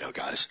we are right now,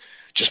 guys.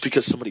 Just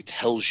because somebody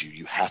tells you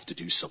you have to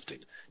do something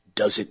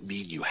doesn't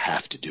mean you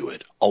have to do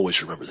it.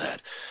 Always remember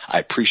that. I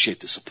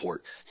appreciate the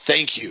support.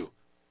 Thank you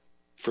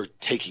for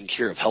taking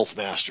care of Health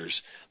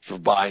Masters, for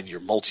buying your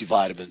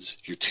multivitamins,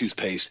 your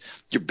toothpaste,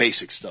 your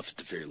basic stuff at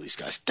the very least,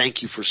 guys.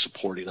 Thank you for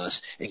supporting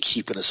us and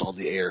keeping us on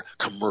the air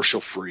commercial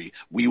free.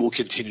 We will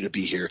continue to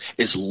be here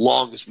as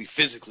long as we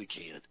physically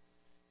can.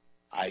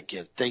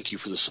 Again, thank you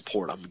for the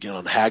support. I'm again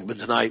on Hagman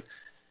tonight.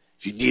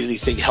 If you need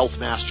anything,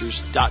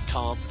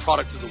 healthmasters.com.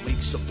 Product of the week,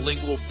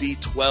 sublingual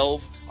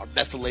B12, our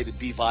methylated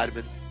B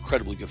vitamin.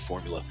 Incredibly good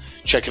formula.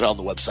 Check it out on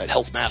the website,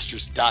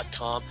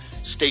 healthmasters.com.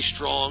 Stay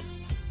strong.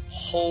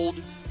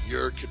 Hold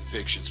your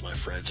convictions, my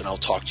friends, and I'll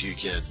talk to you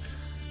again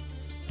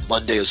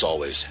Monday as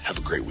always. Have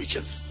a great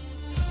weekend.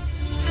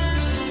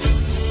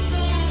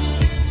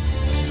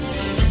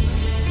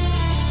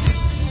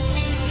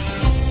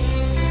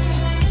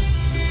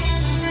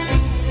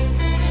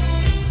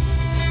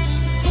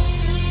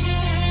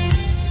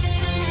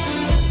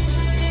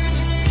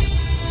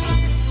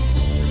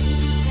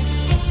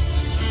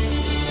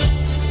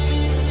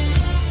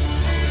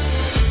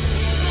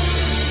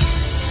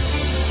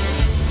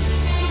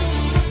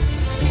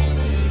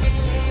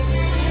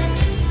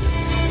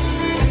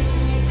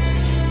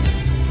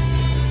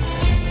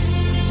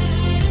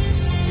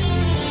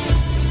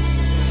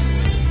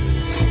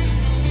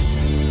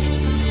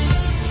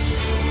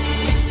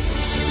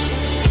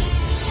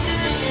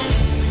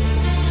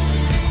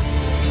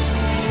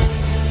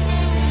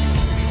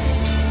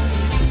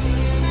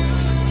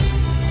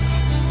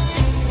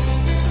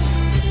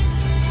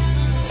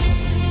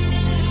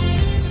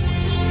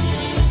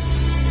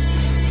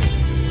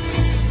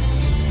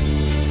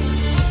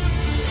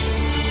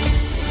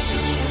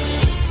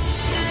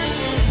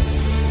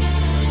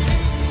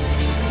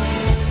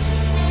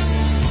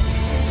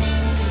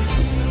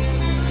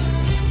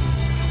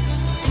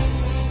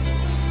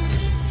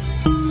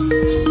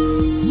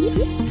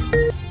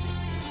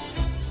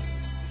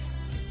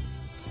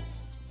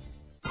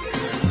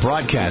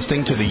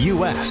 Broadcasting to the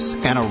U.S.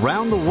 and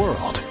around the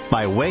world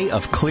by way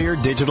of clear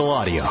digital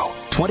audio,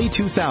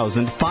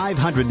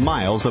 22,500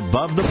 miles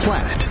above the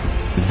planet.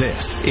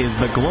 This is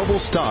the Global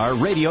Star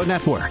Radio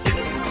Network.